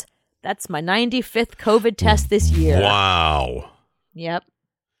 He goes, that's my 95th COVID test this year. Wow. Yep.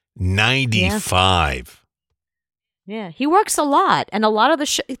 95. Yeah, he works a lot, and a lot of the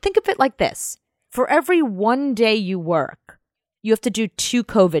think of it like this. For every one day you work, you have to do 2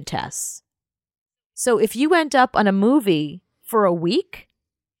 COVID tests. So if you end up on a movie for a week,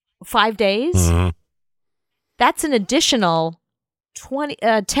 5 days, that's an additional 10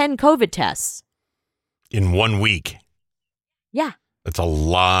 COVID tests. In 1 week? Yeah. That's a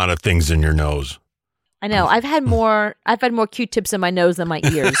lot of things in your nose. I know. I've had more Q-tips in my nose than my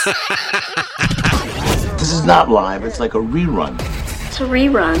ears. This is not live. It's like a rerun. It's a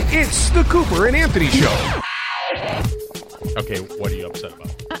rerun. It's the Cooper and Anthony Show. Okay, what are you upset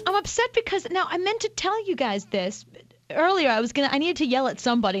about? I'm upset because now I meant to tell you guys this earlier. I needed to yell at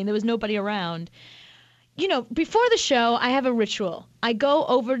somebody, and there was nobody around. You know, before the show, I have a ritual. I go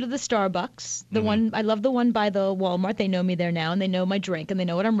over to the Starbucks, I love the one by the Walmart. They know me there now, and they know my drink, and they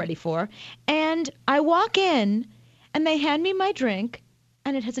know what I'm ready for. And I walk in, and they hand me my drink,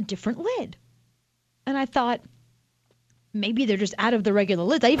 and it has a different lid. And I thought, maybe they're just out of the regular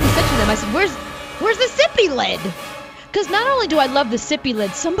lids. I even said to them, I said, where's the sippy lid? Because not only do I love the sippy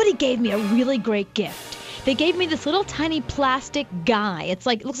lid, somebody gave me a really great gift. They gave me this little tiny plastic guy. It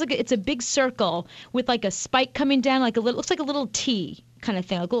looks like it's a big circle with like a spike coming down, looks like a little T kind of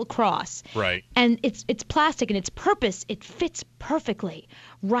thing, like a little cross. Right. And it's plastic, and its purpose, it fits perfectly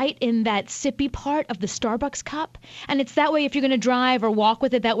right in that sippy part of the Starbucks cup. And it's that way if you're going to drive or walk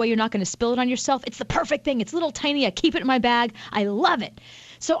with it, that way you're not going to spill it on yourself. It's the perfect thing. It's little tiny. I keep it in my bag. I love it.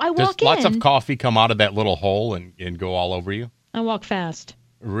 So I walk in. Does lots of coffee come out of that little hole and go all over you? I walk fast.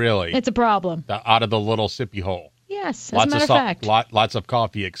 Really? It's a problem. Out of the little sippy hole? Yes, as a matter of fact. Lots of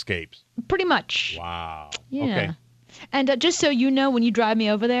coffee escapes. Pretty much. Wow. Yeah. Okay. And just so you know, when you drive me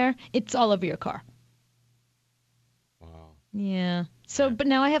over there, it's all over your car. Wow. Yeah. So, but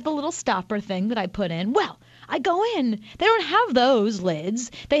now I have the little stopper thing that I put in. Well, I go in. They don't have those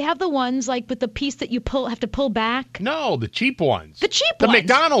lids. They have the ones like with the piece that you have to pull back. No, the cheap ones. The cheap ones. The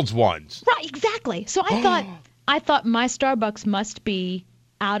McDonald's ones. Right, exactly. So I thought my Starbucks must be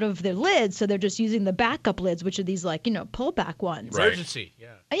out of their lids, so they're just using the backup lids, which are these pull back ones. Right. Emergency,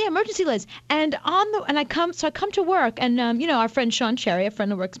 yeah. Yeah, emergency lids. And I come to work, and our friend Sean Cherry, a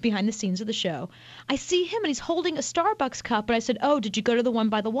friend who works behind the scenes of the show, I see him, and he's holding a Starbucks cup, and I said, "Oh, did you go to the one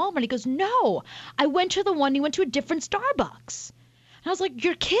by the Walmart?" He goes, "No, I went to the one." He went to a different Starbucks. And I was like,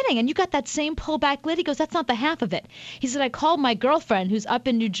 "You're kidding. And you got that same pullback lid?" He goes, "That's not the half of it." He said, "I called my girlfriend who's up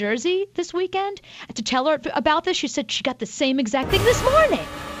in New Jersey this weekend to tell her about this. She said she got the same exact thing this morning."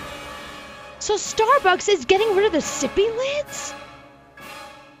 So Starbucks is getting rid of the sippy lids?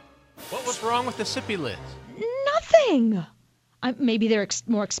 What was wrong with the sippy lids? Nothing. Maybe they're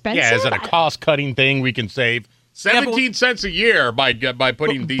more expensive. Yeah, is it a cost-cutting thing we can save 17 cents a year by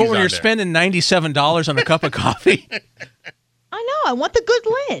putting these on there? But when you're spending $97 on a cup of coffee. I know. I want the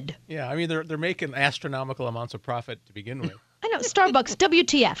good lid. Yeah, I mean, they're making astronomical amounts of profit to begin with. I know. Starbucks,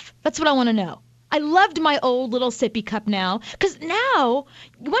 WTF. That's what I want to know. I loved my old little sippy cup now, because now,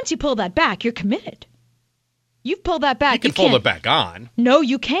 once you pull that back, you're committed. You've pulled that back. You can fold it back on. No,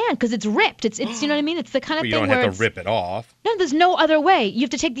 you can't, because it's ripped. It's you know what I mean? It's the kind of thing where you don't have to rip it off. No, there's no other way. You have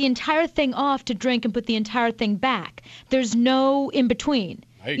to take the entire thing off to drink and put the entire thing back. There's no in between.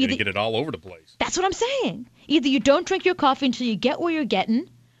 Now you're going to get it all over the place. That's what I'm saying. Either you don't drink your coffee until you get where you're getting,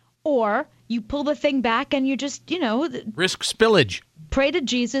 or you pull the thing back and you just, risk spillage. Pray to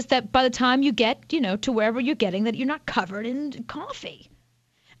Jesus that by the time you get, to wherever you're getting, that you're not covered in coffee.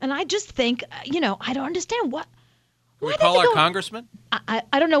 And I just think, I don't understand what. Can we call our congressman? I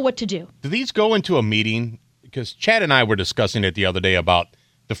don't know what to do. Do these go into a meeting? Because Chad and I were discussing it the other day about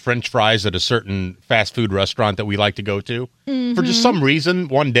the French fries at a certain fast food restaurant that we like to go to. Mm-hmm. For just some reason,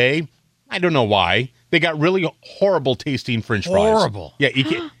 one day, I don't know why, they got really horrible tasting French fries. Horrible. Yeah,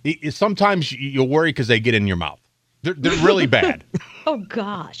 sometimes you'll worry because they get in your mouth. They're really bad. Oh,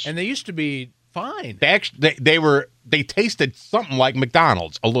 gosh. And they used to be fine. They tasted something like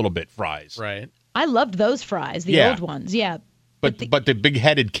McDonald's a little bit, fries. Right. I loved those fries, the old ones. Yeah. But the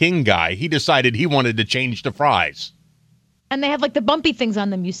big-headed king guy, he decided he wanted to change the fries. And they have like the bumpy things on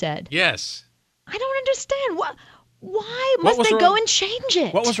them, you said. Yes. I don't understand. Why must they go and change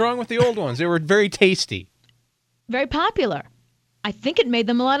it? What was wrong with the old ones? They were very tasty. Very popular. I think it made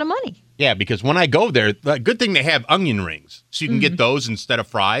them a lot of money. Yeah, because when I go there, the good thing they have onion rings, so you can get those instead of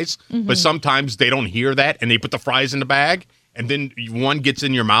fries. But sometimes they don't hear that, and they put the fries in the bag, and then one gets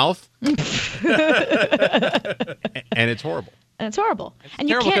in your mouth, and it's horrible. And it's horrible. It's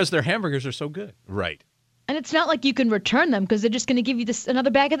terrible because their hamburgers are so good. Right. And it's not like you can return them because they're just going to give you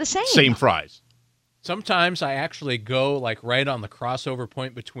another bag of the same. Same fries. Sometimes I actually go like right on the crossover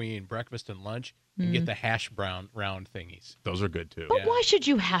point between breakfast and lunch and get the hash brown round thingies. Those are good too. But why should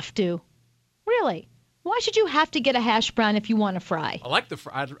you have to? Really? Why should you have to get a hash brown if you want a fry? I like the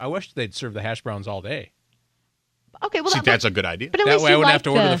I wish they'd serve the hash browns all day. Okay, well See, that's a good idea. But at that least way I you wouldn't like have to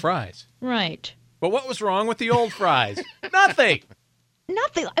order the fries. Right. But what was wrong with the old fries? Nothing.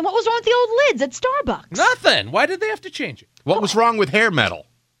 Nothing. And what was wrong with the old lids at Starbucks? Nothing. Why did they have to change it? What was wrong with hair metal?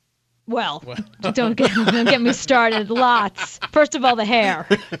 Well, don't get me started. Lots. First of all, the hair.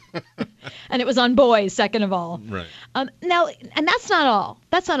 And it was on boys, second of all. Right. Now, and that's not all.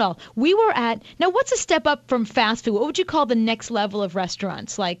 That's not all. We were at, now what's a step up from fast food? What would you call the next level of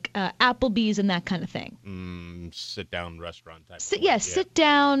restaurants, like Applebee's and that kind of thing? Sit-down restaurant type. Sit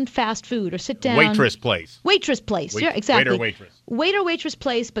down fast food or sit down. Waitress place. Waitress place. Yeah, exactly. Waitress. Waitress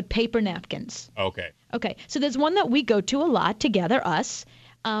place, but paper napkins. Okay. Okay. So there's one that we go to a lot together, us.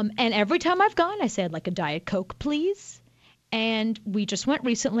 And every time I've gone, I say, I'd like a Diet Coke, please. And we just went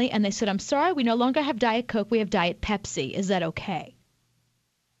recently, and they said, I'm sorry, we no longer have Diet Coke. We have Diet Pepsi. Is that okay?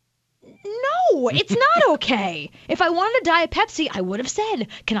 No, it's not okay. If I wanted a Diet Pepsi, I would have said,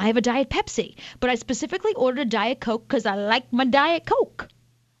 can I have a Diet Pepsi? But I specifically ordered a Diet Coke because I like my Diet Coke.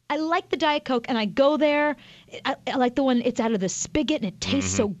 I like the Diet Coke, and I go there. I like the one, it's out of the spigot, and it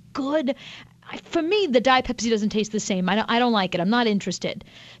tastes so good. For me, the Diet Pepsi doesn't taste the same. I don't like it. I'm not interested.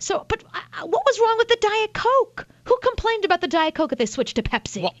 So, but what was wrong with the Diet Coke? Who complained about the Diet Coke if they switched to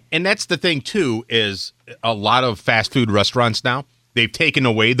Pepsi? Well, and that's the thing, too, is a lot of fast food restaurants now, they've taken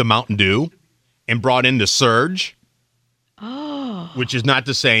away the Mountain Dew and brought in the Surge, which is not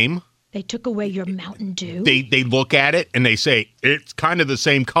the same. They took away your Mountain Dew? They look at it and they say, it's kind of the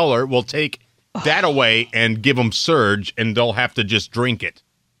same color. We'll take that away and give them Surge, and they'll have to just drink it.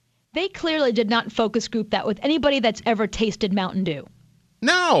 They clearly did not focus group that with anybody that's ever tasted Mountain Dew.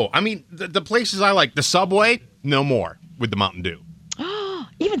 No. I mean, the places I like, the Subway, no more with the Mountain Dew.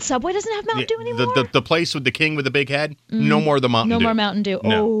 Even Subway doesn't have Mountain Dew anymore? The place with the king with the big head, no more of the Mountain Dew. No more Mountain Dew.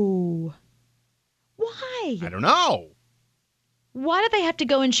 No. Oh. Why? I don't know. Why do they have to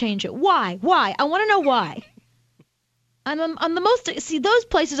go and change it? Why? I want to know why. I'm the most, see, those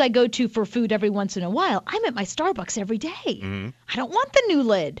places I go to for food every once in a while, I'm at my Starbucks every day. I don't want the new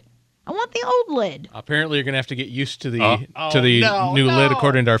lid. I want the old lid. Apparently, you're going to have to get used to the new lid,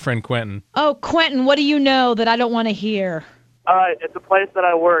 according to our friend Quentin. Oh, Quentin, what do you know that I don't want to hear? It's a place that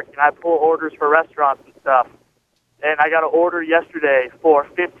I work, and I pull orders for restaurants and stuff. And I got an order yesterday for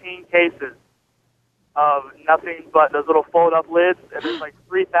 15 cases of nothing but those little fold-up lids, and there's like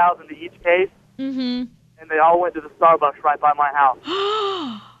 3,000 to each case. Mm-hmm. And they all went to the Starbucks right by my house.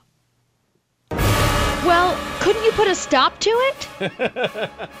 Well, couldn't you put a stop to it?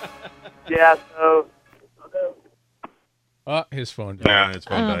 Yeah, so... Oh, his phone died. Yeah, his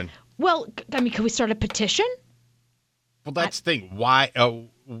phone died. Well, I mean, can we start a petition? Well, that's the thing. Why?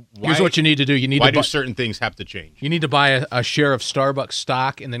 Here's what you need to do. Why do certain things have to change? You need to buy a share of Starbucks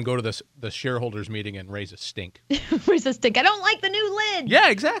stock and then go to the shareholders meeting and raise a stink. Raise a stink. I don't like the new lid. Yeah,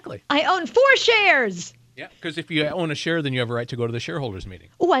 exactly. I own 4 shares. Yeah, because if you own a share, then you have a right to go to the shareholders meeting.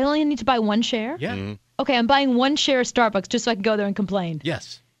 Oh, I only need to buy 1 share? Yeah. Mm-hmm. Okay, I'm buying 1 share of Starbucks just so I can go there and complain.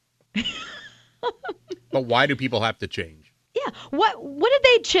 Yes. But why do people have to change? Yeah. What did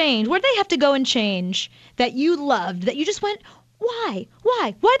they change? What did they have to go and change that you loved, that you just went, why?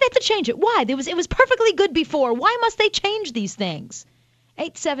 Why? Why did they have to change it? Why? It was perfectly good before. Why must they change these things?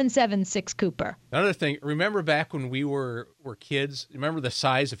 877-6 Cooper. Another thing, remember back when we were kids, remember the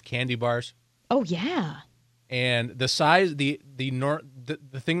size of candy bars? Oh, yeah. And the size, the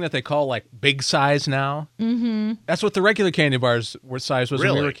thing that they call like big size now, that's what the regular candy bars size was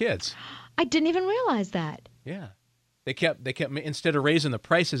when we were kids. I didn't even realize that. Yeah. They kept instead of raising the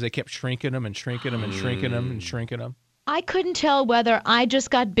prices, they kept shrinking them and shrinking them and shrinking them and shrinking them. I couldn't tell whether I just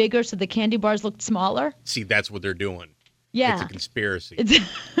got bigger so the candy bars looked smaller. See, that's what they're doing. Yeah. It's a conspiracy.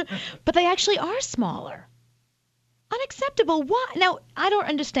 But they actually are smaller. Unacceptable. Why? Now, I don't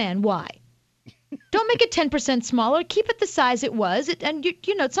understand why. Don't make it 10% smaller. Keep it the size it was. And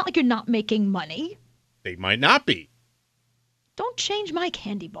you know, it's not like you're not making money. They might not be. Don't change my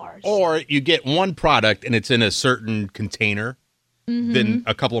candy bars. Or you get one product and it's in a certain container. Then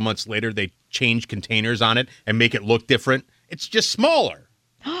a couple of months later, they change containers on it and make it look different. It's just smaller.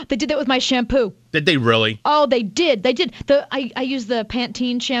 They did that with my shampoo. Did they really? Oh, they did. They did. I use the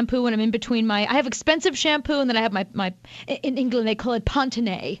Pantene shampoo when I'm in between I have expensive shampoo, and then I have my in England they call it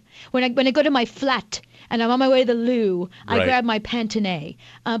Pantene. When I go to my flat and I'm on my way to the loo, I grab my Pantene.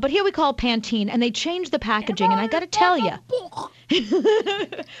 But here we call Pantene, and they changed the packaging, and I got to tell you, when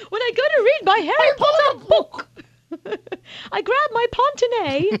I go to read my Harry Potter book, I grab my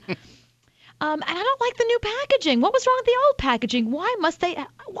Pantene. And I don't like the new packaging. What was wrong with the old packaging? Why must they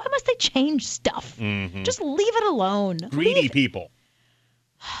change stuff? Just leave it alone. Greedy people.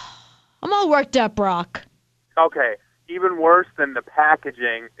 I'm all worked up, Brock. Okay, even worse than the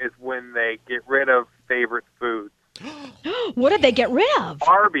packaging is when they get rid of favorite foods. What did they get rid of?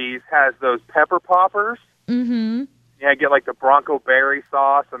 Arby's has those pepper poppers. Mm-hmm. Yeah, get like the Bronco berry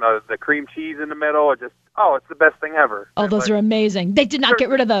sauce and the cream cheese in the middle. It's the best thing ever. Oh, those are amazing. They did not get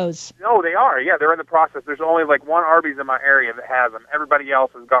rid of those. No, they are. Yeah, they're in the process. There's only like one Arby's in my area that has them. Everybody else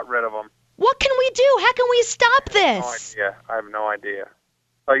has got rid of them. What can we do? How can we stop this? No idea. I have no idea.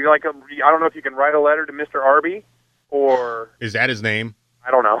 So you like? I don't know if you can write a letter to Mr. Arby, or is that his name? I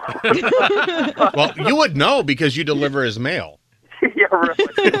don't know. Well, you would know because you deliver his mail. Yeah, really.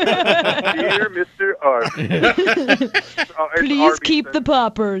 Dear Mr. Arby. Please keep the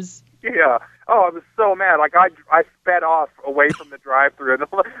poppers. Yeah. Oh, I was so mad. Like, I sped off away from the drive-thru, and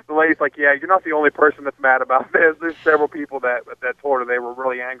the lady's like, yeah, you're not the only person that's mad about this. There's several people that told her they were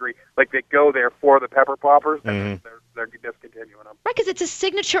really angry. Like, they go there for the pepper poppers, and they're discontinuing them. Right, because it's a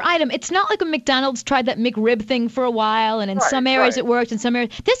signature item. It's not like when McDonald's tried that McRib thing for a while, and in some areas it worked, in some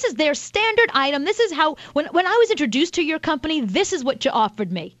areas. This is their standard item. This is how, when I was introduced to your company, this is what you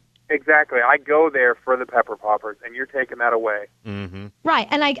offered me. Exactly. I go there for the pepper poppers, and you're taking that away. Mm-hmm. Right,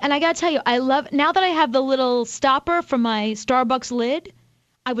 and I got to tell you, I love, now that I have the little stopper for my Starbucks lid,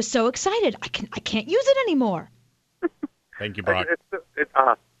 I was so excited. I can't use it anymore. Thank you, Brock. Okay.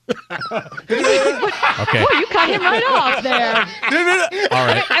 Boy, you cut him right off there. All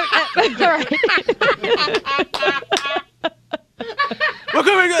right. All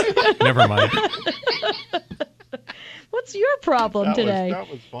right. Never mind. What's your problem today? That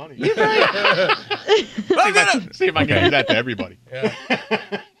was funny. You're right. See if I can do that to everybody. Yeah.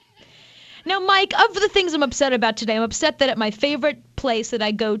 Now, Mike, of the things I'm upset about today, I'm upset that at my favorite place that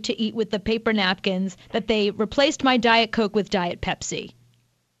I go to eat with the paper napkins, that they replaced my Diet Coke with Diet Pepsi.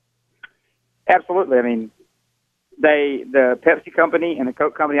 Absolutely. I mean, the Pepsi company and the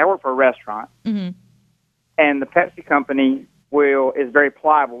Coke company, I work for a restaurant, and the Pepsi company is very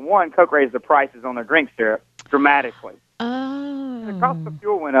pliable. One, Coke raised the prices on their drink syrup dramatically. Oh. The cost of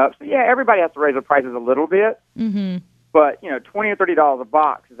fuel went up. So, yeah, everybody has to raise their prices a little bit. Mm-hmm. But, $20 or $30 a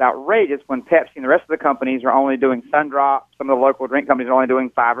box is outrageous when Pepsi and the rest of the companies are only doing Sundrop. Some of the local drink companies are only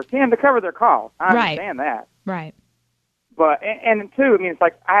doing 5 or 10 to cover their costs. I understand that. Right. But, and two, I mean, it's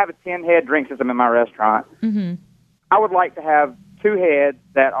like I have a 10-head drink system in my restaurant. Mm-hmm. I would like to have 2 heads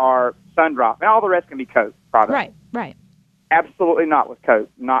that are Sundrop, and all the rest can be Coke products. Right. Absolutely not with Coke.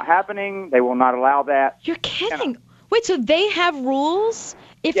 Not happening. They will not allow that. You're kidding. Wait, so they have rules?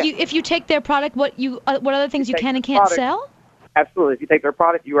 If you take their product, what other things you can and can't sell? Absolutely. If you take their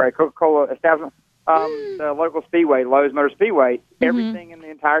product, you are a Coca-Cola establishment. The local speedway, Lowe's Motor Speedway, everything in the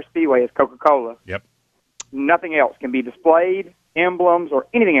entire speedway is Coca-Cola. Yep. Nothing else can be displayed, emblems, or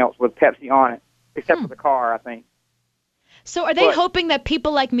anything else with Pepsi on it, except for the car, I think. So are they hoping that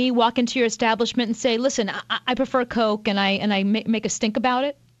people like me walk into your establishment and say, listen, I prefer Coke, and I make a stink about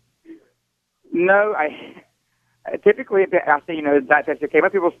it? No, typically, I see, Diet Pepsi came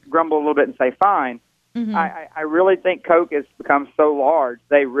up, people grumble a little bit and say, fine. Mm-hmm. I really think Coke has become so large,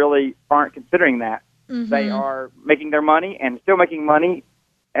 they really aren't considering that. Mm-hmm. They are making their money and still making money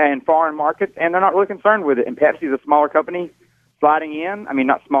in foreign markets, and they're not really concerned with it. And Pepsi's a smaller company sliding in. I mean,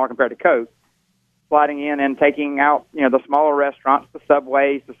 not smaller compared to Coke. Sliding in and taking out, the smaller restaurants, the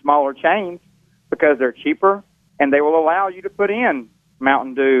Subways, the smaller chains, because they're cheaper, and they will allow you to put in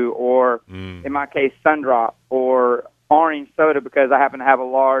Mountain Dew or, in my case, Sundrop or orange soda, because I happen to have a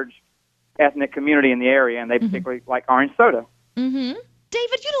large ethnic community in the area, and they particularly like orange soda. Mm-hmm.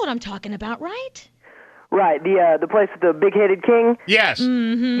 David, you know what I'm talking about, right? Right, the place with the big-headed king? Yes.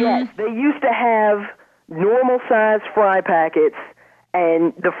 Mm-hmm. Yes, they used to have normal-sized fry packets,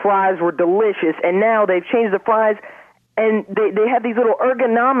 and the fries were delicious, and now they've changed the fries, and they have these little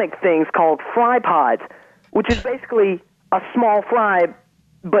ergonomic things called fry pods, which is basically a small fry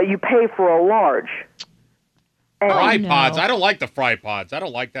but you pay for a large. And Fry pods. I don't like the fry pods. I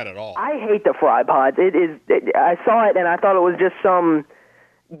don't like that at all. I hate the fry pods. I saw it and I thought it was just some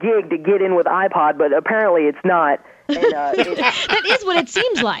gig to get in with iPod, but apparently it's not. And, that is what it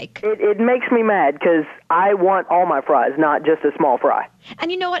seems like. It makes me mad because I want all my fries, not just a small fry.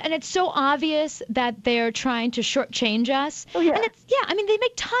 And you know what? And it's so obvious that they're trying to shortchange us. Oh, yeah. And I mean, they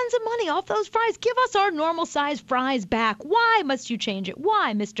make tons of money off those fries. Give us our normal-sized fries back. Why must you change it?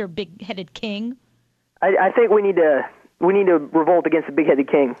 Why, Mr. Big-Headed King? I think we need to revolt against the big-headed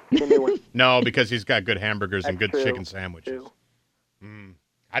king. The new one. No, because he's got good hamburgers and good true. chicken sandwiches.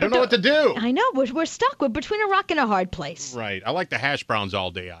 I don't know what to do. I know. We're stuck. We're between a rock and a hard place. Right. I like the hash browns all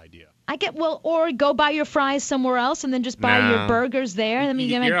day idea. Or go buy your fries somewhere else and then just buy your burgers there. I mean,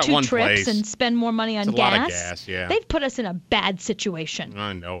 you You're make at 2 one trips place. and spend more money on It's a gas. lot of gas, yeah. They've put us in a bad situation.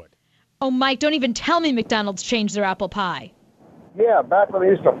 I know it. Oh, Mike, don't even tell me McDonald's changed their apple pie. Yeah, back when they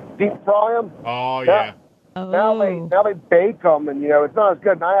used to deep fry them. Oh yeah. Now they bake them, and it's not as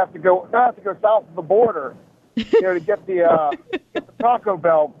good. And I have to go south of the border, to get the Taco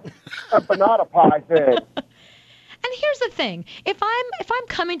Bell empanada pie thing. And here's the thing: if I'm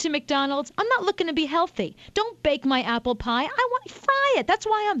coming to McDonald's, I'm not looking to be healthy. Don't bake my apple pie. I want fry it. That's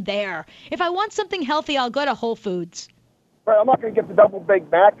why I'm there. If I want something healthy, I'll go to Whole Foods. Right, I'm not going to get the double Big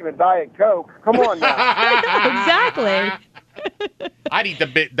Mac and a Diet Coke. Come on now. Exactly. I'd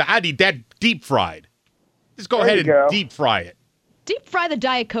eat that deep fried. Just go ahead and deep fry it. Deep fry the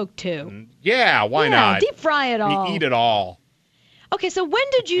Diet Coke too. Yeah, why not? Deep fry it all. Eat it all. Okay, so when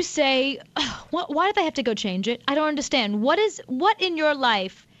did you say? Why did they have to go change it? I don't understand. What in your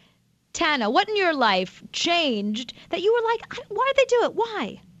life, Tana? What in your life changed that you were like, why did they do it?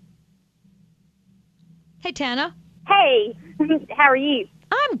 Why? Hey, Tana. Hey, how are you?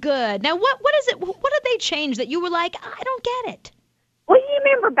 I'm good. Now, what is it? What did they change that you were like, I don't get it? Well, you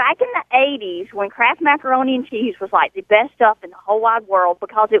remember back in the 80s when Kraft macaroni and cheese was like the best stuff in the whole wide world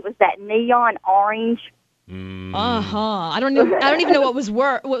because it was that neon orange. I don't even know what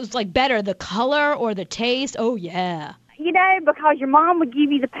was like better, the color or the taste. Oh yeah. Because your mom would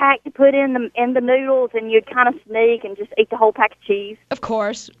give you the pack to put in the noodles, and you'd kind of sneak and just eat the whole pack of cheese. Of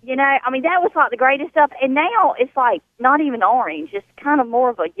course. I mean, that was like the greatest stuff. And now it's like not even orange; it's kind of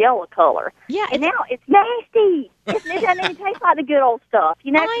more of a yellow color. Yeah. And now it's nasty. It doesn't even taste like the good old stuff.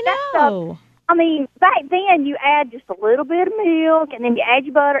 I That know. stuff, I mean, back then you add just a little bit of milk, and then you add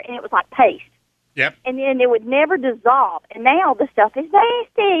your butter, and it was like paste. Yep. And then it would never dissolve. And now the stuff is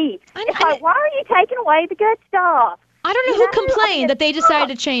nasty. It's like, why are you taking away the good stuff? I don't know who complained that they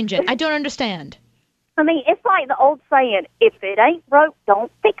decided to change it. I don't understand. I mean, it's like the old saying, if it ain't broke,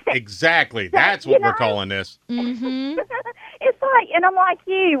 don't fix it. Exactly. That's what we're calling this. Mm-hmm. It's like, and I'm like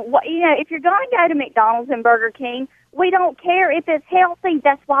you, if you're going to go to McDonald's and Burger King, we don't care if it's healthy.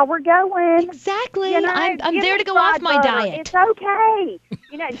 That's why we're going. Exactly. I'm there to go off my diet. It's okay.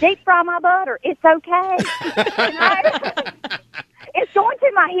 Deep fry my butter. It's okay. It's going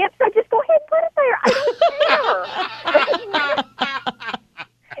to my hips, so just go ahead and put it there. I don't care.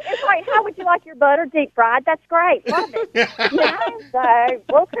 It's like, how would you like your butter deep fried? That's great. Love it.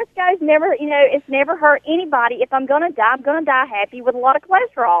 So, Crisco's never, it's never hurt anybody. If I'm going to die, I'm going to die happy with a lot of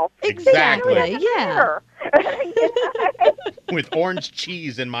cholesterol. Exactly. It really doesn't matter. With orange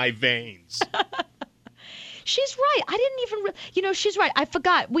cheese in my veins. She's right. I didn't even, she's right. I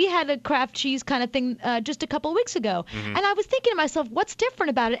forgot. We had a Kraft cheese kind of thing just a couple of weeks ago. Mm-hmm. And I was thinking to myself, what's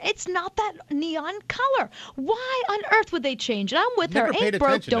different about it? It's not that neon color. Why on earth would they change it? I'm with Never her. paid Ain't broke,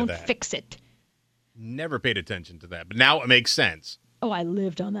 attention to don't that. fix it. Never paid attention to that. But now it makes sense. Oh, I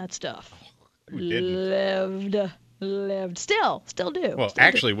lived on that stuff. Who didn't? Lived. Still do. Well,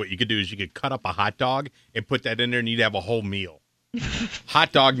 actually, what you could do is you could cut up a hot dog and put that in there, and you'd have a whole meal.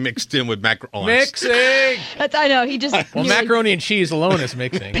 Hot dog mixed in with macaroni. Mixing! I know, he just... Well, macaroni and cheese alone is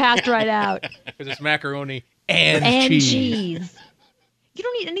mixing. Passed right out. Because it's macaroni and cheese. You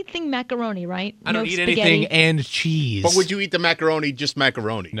don't eat anything macaroni, right? I don't No eat spaghetti. anything and cheese. But would you eat the macaroni just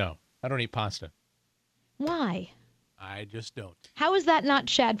macaroni? No, I don't eat pasta. Why? I just don't. How is that not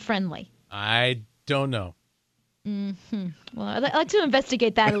Shad-friendly? I don't know. Mm-hmm. Well, I'd like to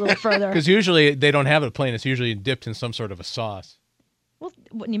investigate that a little further. Because usually they don't have it plain. It's usually dipped in some sort of a sauce. Well,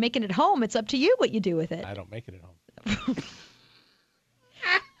 when you make it at home, it's up to you what you do with it. I don't make it at home.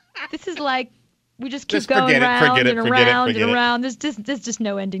 This is like we just keep Just going forget it, round forget it, and forget it, around forget and it. around. There's just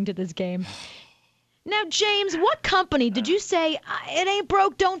no ending to this game. Now, James, what company did you say it ain't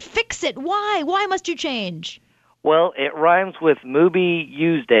broke, don't fix it? Why? Why must you change? Well, it rhymes with Movie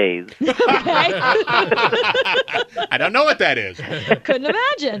Use Days. I don't know what that is. Couldn't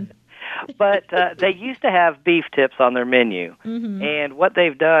imagine. But they used to have beef tips on their menu. Mm-hmm. And what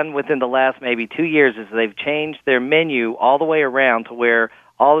they've done within the last maybe 2 years is they've changed their menu all the way around to where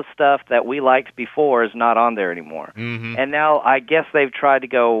all the stuff that we liked before is not on there anymore. Mm-hmm. And now I guess they've tried to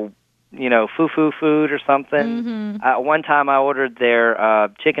go, foo-foo food or something. Mm-hmm. One time I ordered their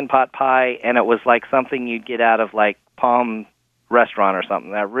chicken pot pie, and it was like something you'd get out of like Palm Restaurant or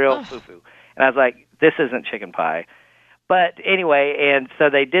something, that real foo-foo. And I was like, this isn't chicken pie. But anyway, and so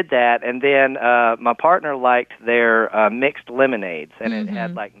they did that, and then my partner liked their mixed lemonades, and it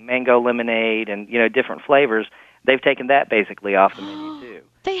had like mango lemonade and, different flavors. They've taken that basically off the menu, too.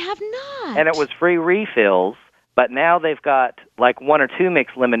 They have not. And it was free refills, but now they've got like 1 or 2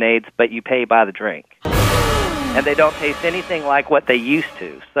 mixed lemonades, but you pay by the drink. And they don't taste anything like what they used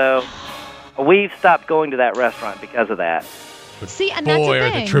to. So we've stopped going to that restaurant because of that. See, and that's the Boy, are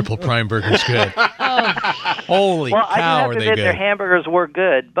thing. the triple prime burgers good. Holy Well, cow, I do have are to they admit good. their hamburgers were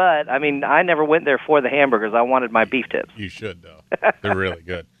good, but, I mean, I never went there for the hamburgers. I wanted my beef tips. You should, though. They're really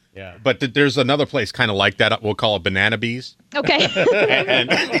good. Yeah. But there's another place kind of like that. We'll call it Banana Bees. Okay. And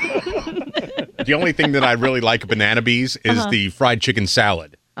the only thing that I really like at Banana Bees is the fried chicken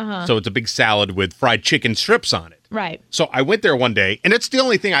salad. Uh-huh. So it's a big salad with fried chicken strips on it. Right. So I went there one day, and it's the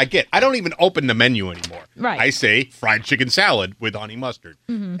only thing I get. I don't even open the menu anymore. Right. I say fried chicken salad with honey mustard.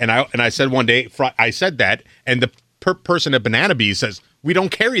 Mhm. And I said one day, I said that, and the person at Banana Bees says, we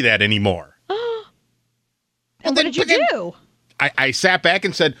don't carry that anymore. And what did you do? I sat back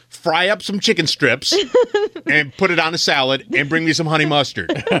and said, fry up some chicken strips and put it on a salad and bring me some honey mustard.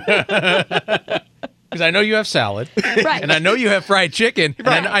 Because I know you have salad. Right. And I know you have fried chicken.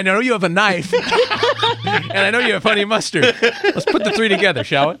 And I know you have a knife. And I know you have honey mustard. Let's put the three together,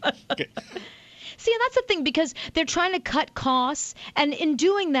 shall we? See, and that's the thing, because they're trying to cut costs, and in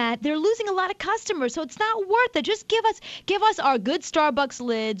doing that, they're losing a lot of customers. So it's not worth it. Just give us our good Starbucks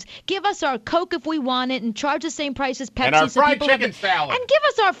lids, give us our Coke if we want it, and charge the same price as Pepsi. And our so fried people have chicken it. salad. And give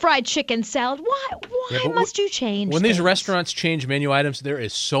us our fried chicken salad. Why Yeah, but must you change? When these things? restaurants change menu items, there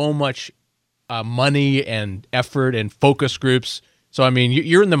is so much money and effort and focus groups. So, I mean,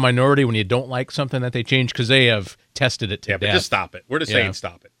 you're in the minority when you don't like something that they change because they have tested it to death. But just stop it. We're just saying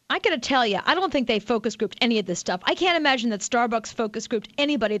stop it. I gotta tell you, I don't think they focus grouped any of this stuff. I can't imagine that Starbucks focus grouped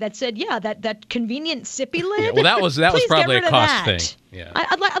anybody that said, yeah, that convenient sippy lid. Yeah, well, that was Please probably get rid a of cost that. thing. Yeah.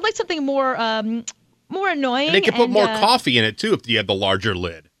 I'd like something more annoying. And they could put more uh, coffee in it, too, if you had the larger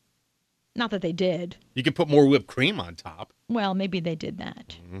lid. Not that they did. You could put more whipped cream on top. Well, maybe they did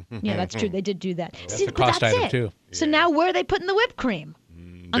that. Yeah, that's true. They did do that. That's See, a cost but that's item, it. too. So now where are they putting the whipped cream?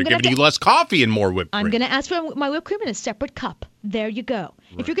 They're giving you less coffee and more whipped cream. I'm going to ask for my whipped cream in a separate cup. There you go.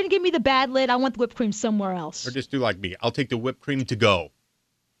 If you're going to give me the bad lid, I want the whipped cream somewhere else. Or just do like me. I'll take the whipped cream to go.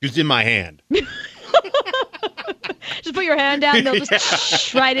 Just in my hand. Just put your hand down and they'll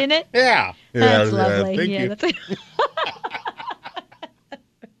just right in it. Yeah. That's Yeah, lovely. thank yeah, you. that's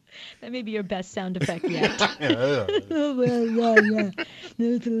that may be your best sound effect yet. Oh, well, yeah.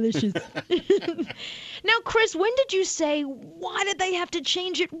 No, delicious. Now, Chris, when did you say, why did they have to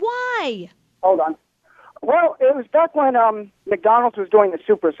change it? Why? Hold on. Well, it was back when McDonald's was doing the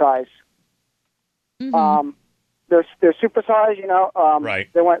supersize. Their supersize, right.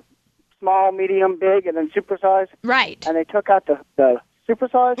 They went small, medium, big, and then supersize. Right. And they took out the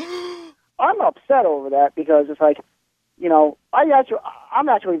supersize. I'm upset over that because it's like, I'm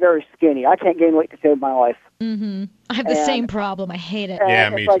actually very skinny. I can't gain weight to save my life. Mm-hmm. I have the same problem. I hate it.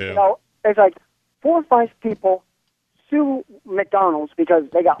 And it's like, it's like 4 or 5 people sue McDonald's because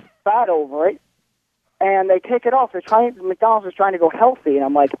they got fat over it, and they take it off. McDonald's is trying to go healthy, and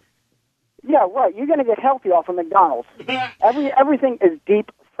I'm like, yeah, right. You're going to get healthy off of McDonald's. Everything is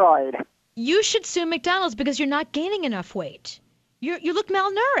deep fried. You should sue McDonald's because you're not gaining enough weight. You look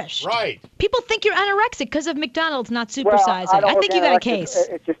malnourished. Right. People think you're anorexic because of McDonald's not Well, supersizing. don't I think look you got a anorexic. case.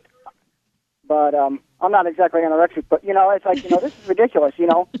 It's just, but I'm not exactly anorexic. But it's like this is ridiculous.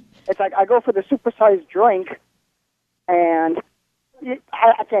 It's like I go for the supersized drink, and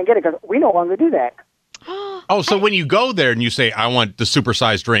I can't get it because we no longer do that. Oh, so when you go there and you say, I want the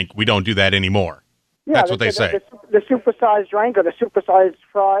supersized drink, we don't do that anymore. Yeah, That's what they say. The supersized drink or the supersized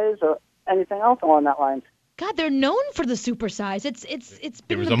fries or anything else along that line. God, they're known for the supersize. It's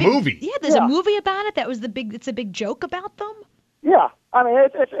been was the a big- movie. Yeah, there's a movie about it. It's a big joke about them. Yeah, I mean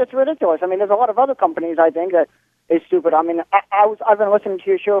it's ridiculous. I mean, there's a lot of other companies I think that is stupid. I mean, I've been listening to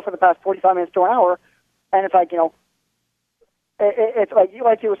your show for the past 45 minutes to an hour, and it's like it's like you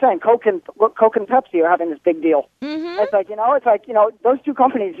were saying, Coke and Pepsi are having this big deal. Mm-hmm. It's like those two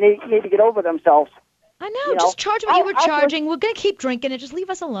companies need to get over themselves. I know. Just charge what you were charging. We're gonna keep drinking it. Just leave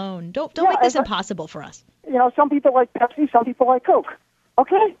us alone. Don't make this impossible for us. Some people like Pepsi, some people like Coke.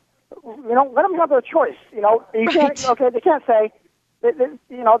 Okay, let them have their choice. You know, you can't. Okay, they can't say, they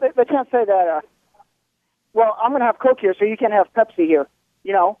can't say that. Well, I'm going to have Coke here, so you can't have Pepsi here.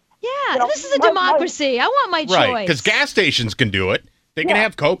 You know. Yeah, this is a democracy. I want my choice. Right, because gas stations can do it. They can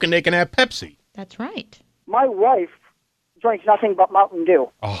have Coke and they can have Pepsi. That's right. My wife drinks nothing but Mountain Dew.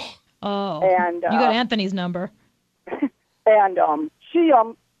 Oh. And you got Anthony's number. And she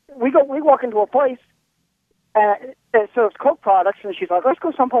we walk into a place and it serves Coke products, and she's like, let's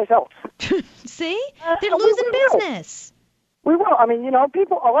go someplace else. See, they're losing business. We will. I mean, a lot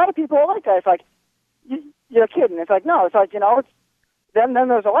of people are like that. It's like, you're kidding. It's like, no, it's like, then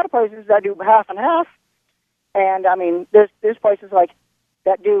there's a lot of places that do half and half. And I mean, there's places like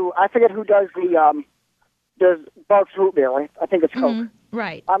that do, I forget who does does Bugs root beer. I think it's Coke.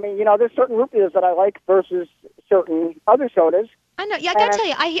 Right. I mean, there's certain root beers that I like versus certain other sodas. I know. Yeah, I gotta tell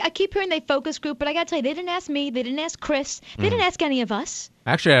you, I keep hearing they focus group, but I gotta tell you, they didn't ask me, they didn't ask Chris, they didn't ask any of us.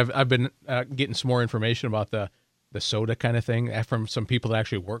 Actually, I've been getting some more information about the soda kind of thing from some people that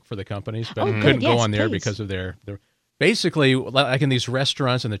actually work for the companies, but couldn't go on there because of their basically, like in these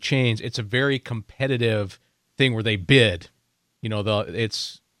restaurants and the chains, it's a very competitive thing where they bid.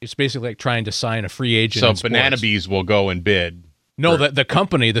 It's basically like trying to sign a free agent. So Banana Bees will go and bid. No, the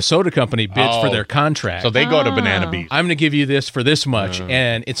company, the soda company, bids for their contract. So they go to Banana Bees. I'm going to give you this for this much,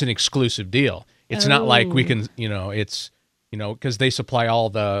 and it's an exclusive deal. It's not like we can, it's, because they supply all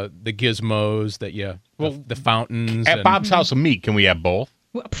the gizmos that the fountains. At Bob's House of Meat, can we have both?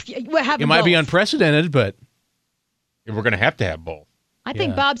 It might be unprecedented, but we're going to have both. I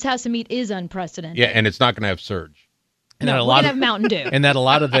think Bob's House of Meat is unprecedented. Yeah, and it's not going to have Surge. And no, we're gonna have Mountain Dew. And that a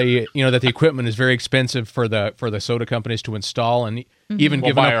lot of the that the equipment is very expensive for the soda companies to install, and even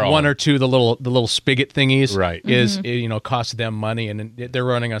giving up one or two the little spigot thingies is costs them money, and they're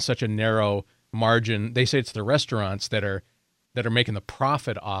running on such a narrow margin. They say it's the restaurants that are making the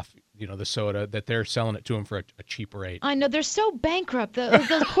profit off the soda, that they're selling it to them for a cheap rate. I know, they're so bankrupt. Those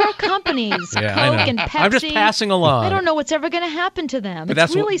poor companies, yeah, Coke and Pepsi. I'm just passing along. I don't know what's ever going to happen to them. But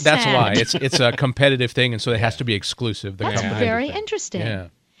it's really sad. That's why it's a competitive thing, and so it has to be exclusive. That's very interesting. Yeah.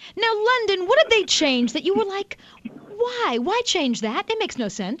 Now, London, what did they change that you were like, why? Why change that? It makes no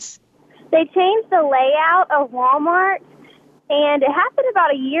sense. They changed the layout of Walmart, and it happened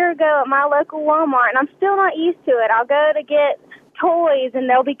about a year ago at my local Walmart, and I'm still not used to it. I'll go to get toys, and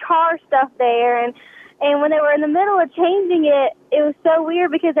there'll be car stuff there, and when they were in the middle of changing it, it was so weird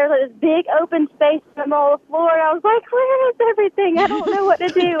because there's like this big open space in the middle of the floor, and I was like, where is everything? I don't know what to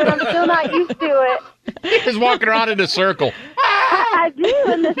do, and I'm still not used to it. He's walking around in a circle. I do,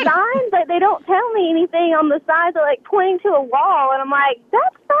 and the signs, like, they don't tell me anything on the sides. They're like pointing to a wall, and I'm like,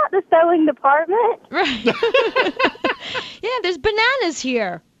 that's not the sewing department. Right. Yeah, there's bananas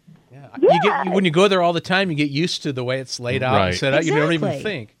here. Yeah. When you go there all the time, you get used to the way it's laid out and set out. You don't even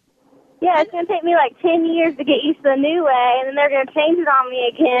think. Yeah, it's going to take me like 10 years to get used to the new way, and then they're going to change it on me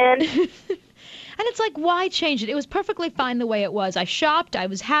again. And it's like, why change it? It was perfectly fine the way it was. I shopped. I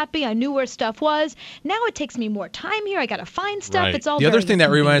was happy. I knew where stuff was. Now it takes me more time here. I got to find stuff. Right. It's all the other thing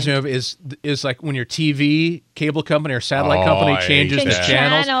that reminds me of is like when your TV cable company or satellite company changes the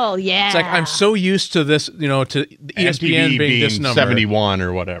channels. Yeah. It's like, I'm so used to this, to ESPN being this number. 71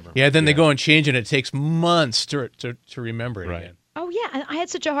 or whatever. Yeah, then they go and change it. It takes months to remember it again. Oh, yeah. And I had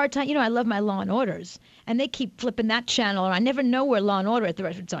such a hard time. I love my Law & Orders. And they keep flipping that channel. And I never know where Law & Order is.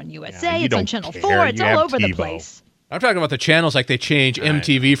 It's on USA. It's on Channel 4. It's all over the place. I'm talking about the channels like they change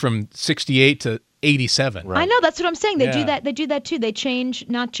MTV from 68 to 87. Right. I know. That's what I'm saying. They do that. They do that, too. They change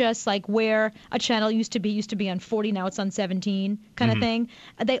not just like where a channel used to be on 40. Now it's on 17 kind of thing.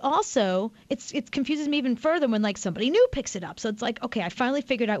 They also, it confuses me even further when like somebody new picks it up. So it's like, okay, I finally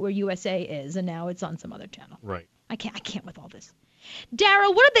figured out where USA is. And now it's on some other channel. Right. I can't with all this.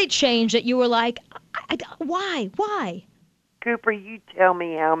 Daryl, what did they change that you were like, why? Cooper, you tell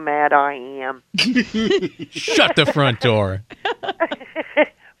me how mad I am. Shut the front door.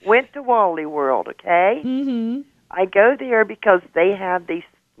 Went to Wally World, okay? Mm-hmm. I go there because they have these,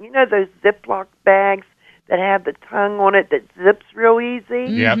 those Ziploc bags that have the tongue on it that zips real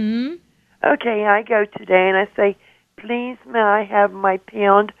easy? Yep. Okay, I go today and I say, please may I have my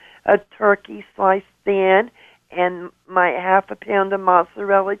pound of turkey sliced thin and my half a pound of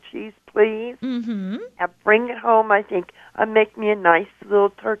mozzarella cheese, please. Mm-hmm. I bring it home. I think I'll make me a nice little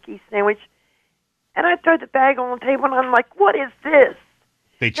turkey sandwich. And I throw the bag on the table, and I'm like, what is this?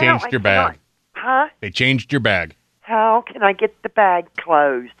 They changed your bag. Huh? They changed your bag. How can I get the bag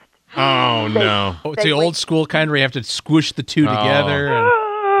closed? Oh, no. Oh, it's the old school kind where you have to squish the two together. And...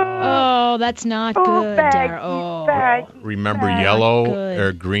 Oh, Oh, that's not good, Dara. Oh. Remember, yellow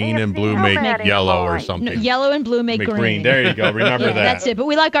or green and blue make yellow or something. No, yellow and blue make green. There you go. Remember that. That's it. But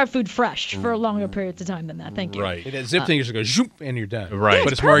we like our food fresh for longer periods of time than that. Thank you. Right. It zip thing just goes zoop and you're done. Right.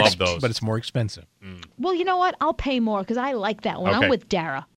 But it's more Love those. but it's more expensive. Well, you know what? I'll pay more because I like that one. Okay. I'm with Dara.